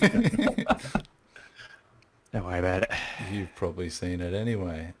right. Don't worry about it. that. You've probably seen it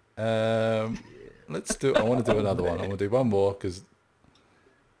anyway. Let's do. I want to do another one. I want to do one more because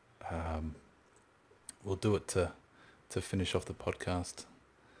we'll do it to finish off the podcast.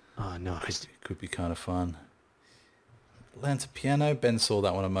 Oh, nice. It could be kind of fun. Atlanta Piano. Ben saw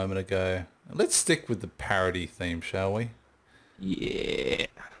that one a moment ago. Let's stick with the parody theme, shall we? Yeah.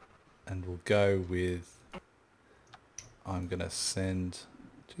 And we'll go with... I'm going to send...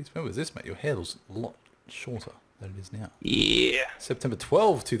 Jeez, when was this, mate? Your hair was a lot shorter than it is now. Yeah. September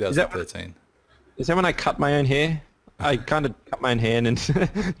 12, 2013. Is that when I cut my own hair? I kind of cut my own hair and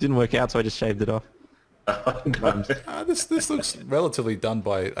it didn't work out, so I just shaved it off. This looks relatively done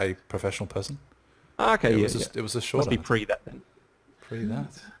by a professional person. Okay, It yeah. was a shorter. Must be pre that then. Pre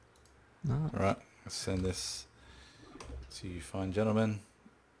that. No. All right, let's send this to you fine gentlemen.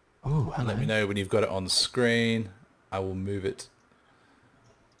 Oh, hello. Let me know when you've got it on screen. I will move it.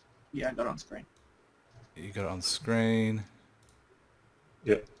 Yeah, I got it on screen. You got it on screen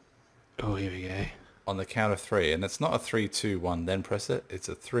Yep. Oh, here we go. on the count of 3, and it's not a 3, 2, 1. Then press it. It's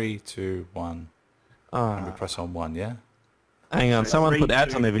a 3, 2, 1. And we Ah, press on 1. Yeah. hang on. Someone put 3,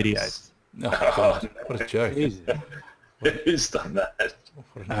 ads on 2, their videos. No, God, what a joke! Who's done that?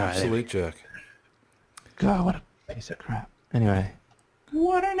 What an All right, absolute jerk! God, what a piece of crap. Anyway.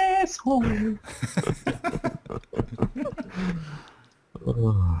 What an asshole!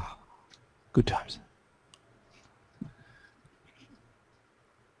 Oh, good times.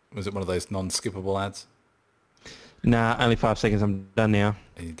 Was it one of those non-skippable ads? Nah, only 5 seconds. I'm done now.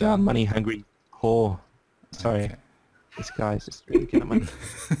 Are you God, done? money hungry whore. Sorry, Okay. this guy's just really getting money.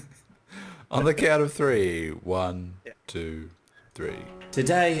 On the count of 3. 1, 2, 3.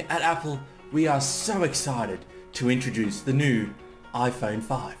 Today at Apple, we are so excited to introduce the new iPhone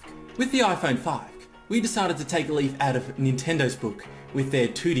 5. With the iPhone 5, we decided to take a leaf out of Nintendo's book with their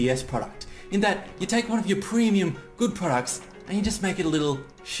 2DS product, in that you take one of your premium good products and you just make it a little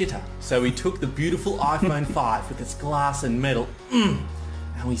shitter. So we took the beautiful iPhone 5 with its glass and metal, and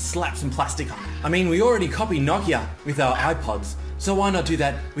we slapped some plastic on it. I mean, we already copied Nokia with our iPods, so why not do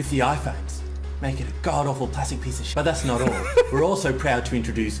that with the iPhones? Make it a god-awful plastic piece of shit. But that's not all. We're also proud to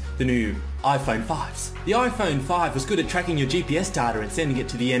introduce the new iPhone 5s. The iPhone 5 was good at tracking your GPS data and sending it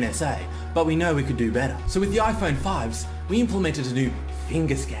to the NSA, but we know we could do better. So with the iPhone 5s, we implemented a new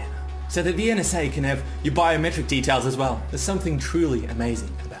finger scanner, so that the NSA can have your biometric details as well. There's something truly amazing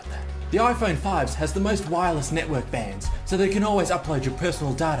about that. The iPhone 5s has the most wireless network bands, so they can always upload your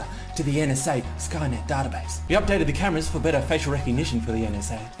personal data to the NSA Skynet database. We updated the cameras for better facial recognition for the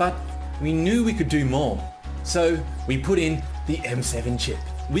NSA, but we knew we could do more. So we put in the M7 chip.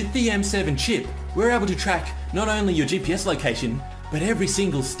 With the M7 chip, we're able to track not only your GPS location, but every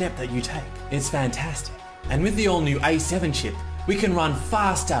single step that you take. It's fantastic. And with the all-new A7 chip, we can run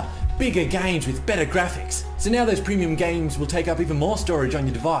faster, bigger games with better graphics. So now those premium games will take up even more storage on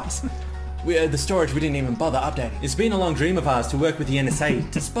your device. The storage we didn't even bother updating. It's been a long dream of ours to work with the NSA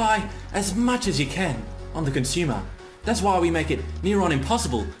to spy as much as you can on the consumer. That's why we make it near on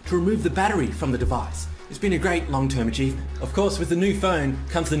impossible to remove the battery from the device. It's been a great long-term achievement. Of course, with the new phone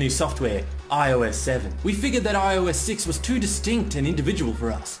comes the new software, iOS 7. We figured that iOS 6 was too distinct and individual for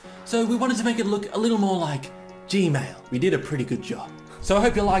us, so we wanted to make it look a little more like Gmail. We did a pretty good job. So I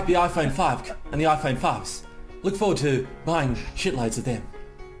hope you like the iPhone 5 and the iPhone 5s. Look forward to buying shitloads of them.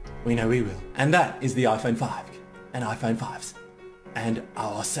 We know we will. And that is the iPhone 5 and iPhone 5s and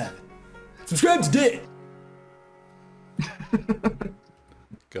iOS 7. Subscribe today!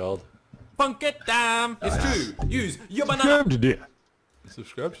 God. Funk it down. It's true. Use your banana. Subscribe today.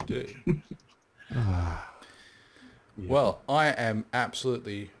 Subscribe today. Well, I am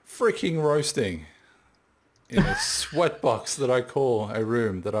absolutely freaking roasting in a sweat box that I call a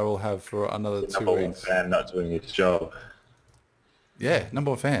room that I will have for another 2 Number one weeks. fan not doing his job. Yeah,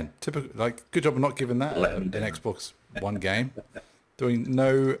 number one fan. Typical, like, good job of not giving that Let him an down. Xbox One game. Doing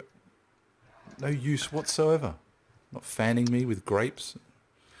no use whatsoever. Not fanning me with grapes.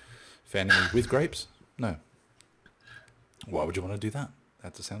 Fanning me with grapes? No. Why would you want to do that?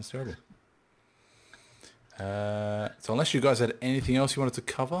 That just sounds terrible. So unless you guys had anything else you wanted to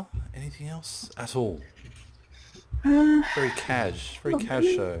cover, anything else at all? Very cash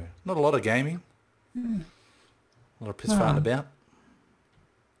show. Not a lot of gaming. A lot of piss farting about.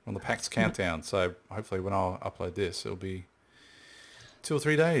 On the PAX countdown. So hopefully when I'll upload this, it'll be 2 or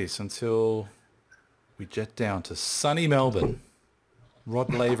 3 days until we jet down to sunny Melbourne,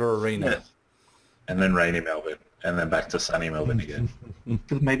 Rod Laver Arena. And then rainy Melbourne. And then back to sunny Melbourne again.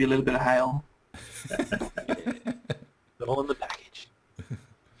 Maybe a little bit of hail. All in the package.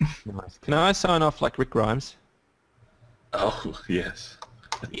 Nice. Can I sign off like Rick Grimes? Oh, yes.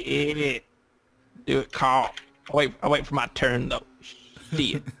 Yeah. Do it, Carl. I wait for my turn though.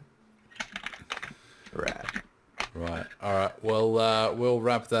 See it. Right. Right. All right. Well, we'll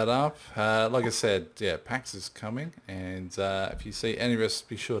wrap that up. Like I said, yeah, PAX is coming, and if you see any of us,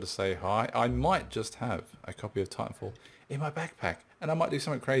 be sure to say hi. I might just have a copy of Titanfall in my backpack, and I might do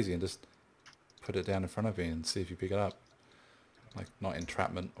something crazy and just put it down in front of you and see if you pick it up. Like, not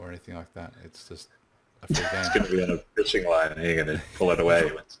entrapment or anything like that. It's just a free It's game. going to be on a fishing line and you're going to pull it away.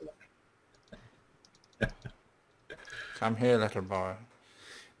 Come here, little boy.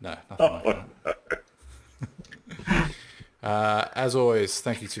 No, nothing like that. As always,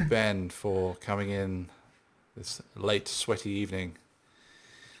 thank you to Ben for coming in this late, sweaty evening.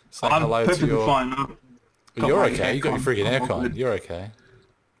 Say I'm hello to perfectly your... fine. Got You're my okay. You got your aircon. friggin' I'm all aircon. good. You're okay.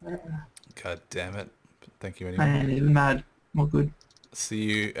 God damn it. Thank you I anyway. ain't even mad. All good. See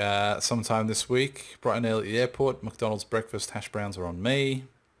you sometime this week. Bright and early at the airport. McDonald's breakfast hash browns are on me.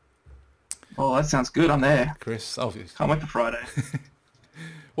 Oh, that sounds good. I'm there. Chris, oh, Can't wait for Friday.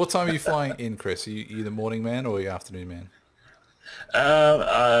 what time are you flying in, Chris? Are you the morning man or are you afternoon man?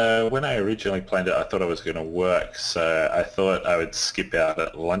 When I originally planned it, I thought I was going to work, so I thought I would skip out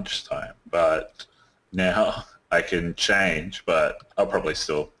at lunchtime. But now I can change, but I'll probably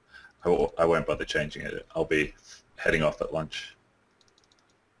still, I won't bother changing it. I'll be heading off at lunch.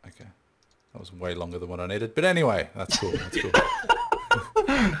 Okay. That was way longer than what I needed. But anyway, that's cool. That's cool.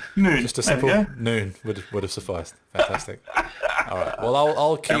 Noon. Just a There we simple go. noon would have sufficed. Fantastic. All right. Well,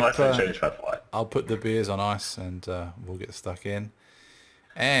 I'll keep. Unless I change my flight. I'll put the beers on ice and we'll get stuck in.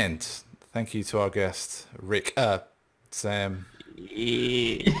 And thank you to our guest, Rick, Sam.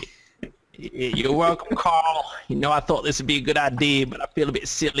 Yeah. You're welcome, Carl. You know, I thought this would be a good idea, but I feel a bit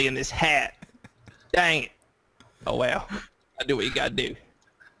silly in this hat. Dang it. Oh, well. I do what you gotta do.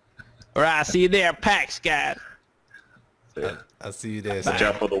 All right, see you there, PAX, guys. Yeah. I'll see you there. Watch Sam.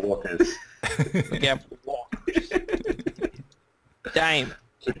 out for the walkers. Look out for the walkers. Damn.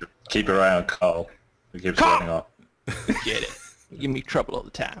 Keep your eye on Carl. He keeps Carl! running off. Get it. You give me trouble all the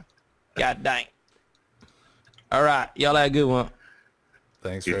time. God dang. All right, y'all have a good one.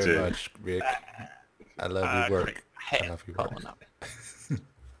 Thanks You very too. much, Rick. I love your work. I love your work. Calling up.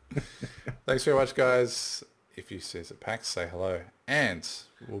 Thanks very much, guys. If you see us at PAX, say hello. And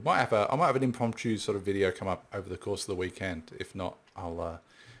I might have an impromptu sort of video come up over the course of the weekend. If not, I'll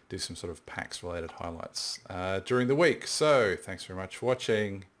do some sort of PAX related highlights during the week. So thanks very much for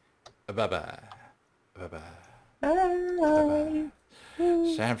watching. Bye-bye. Bye-bye. Bye-bye.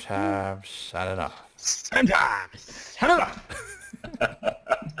 Sometimes signing off. Sometimes. Hello.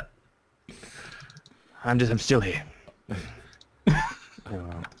 I'm still here. You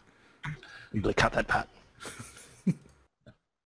better cut that part.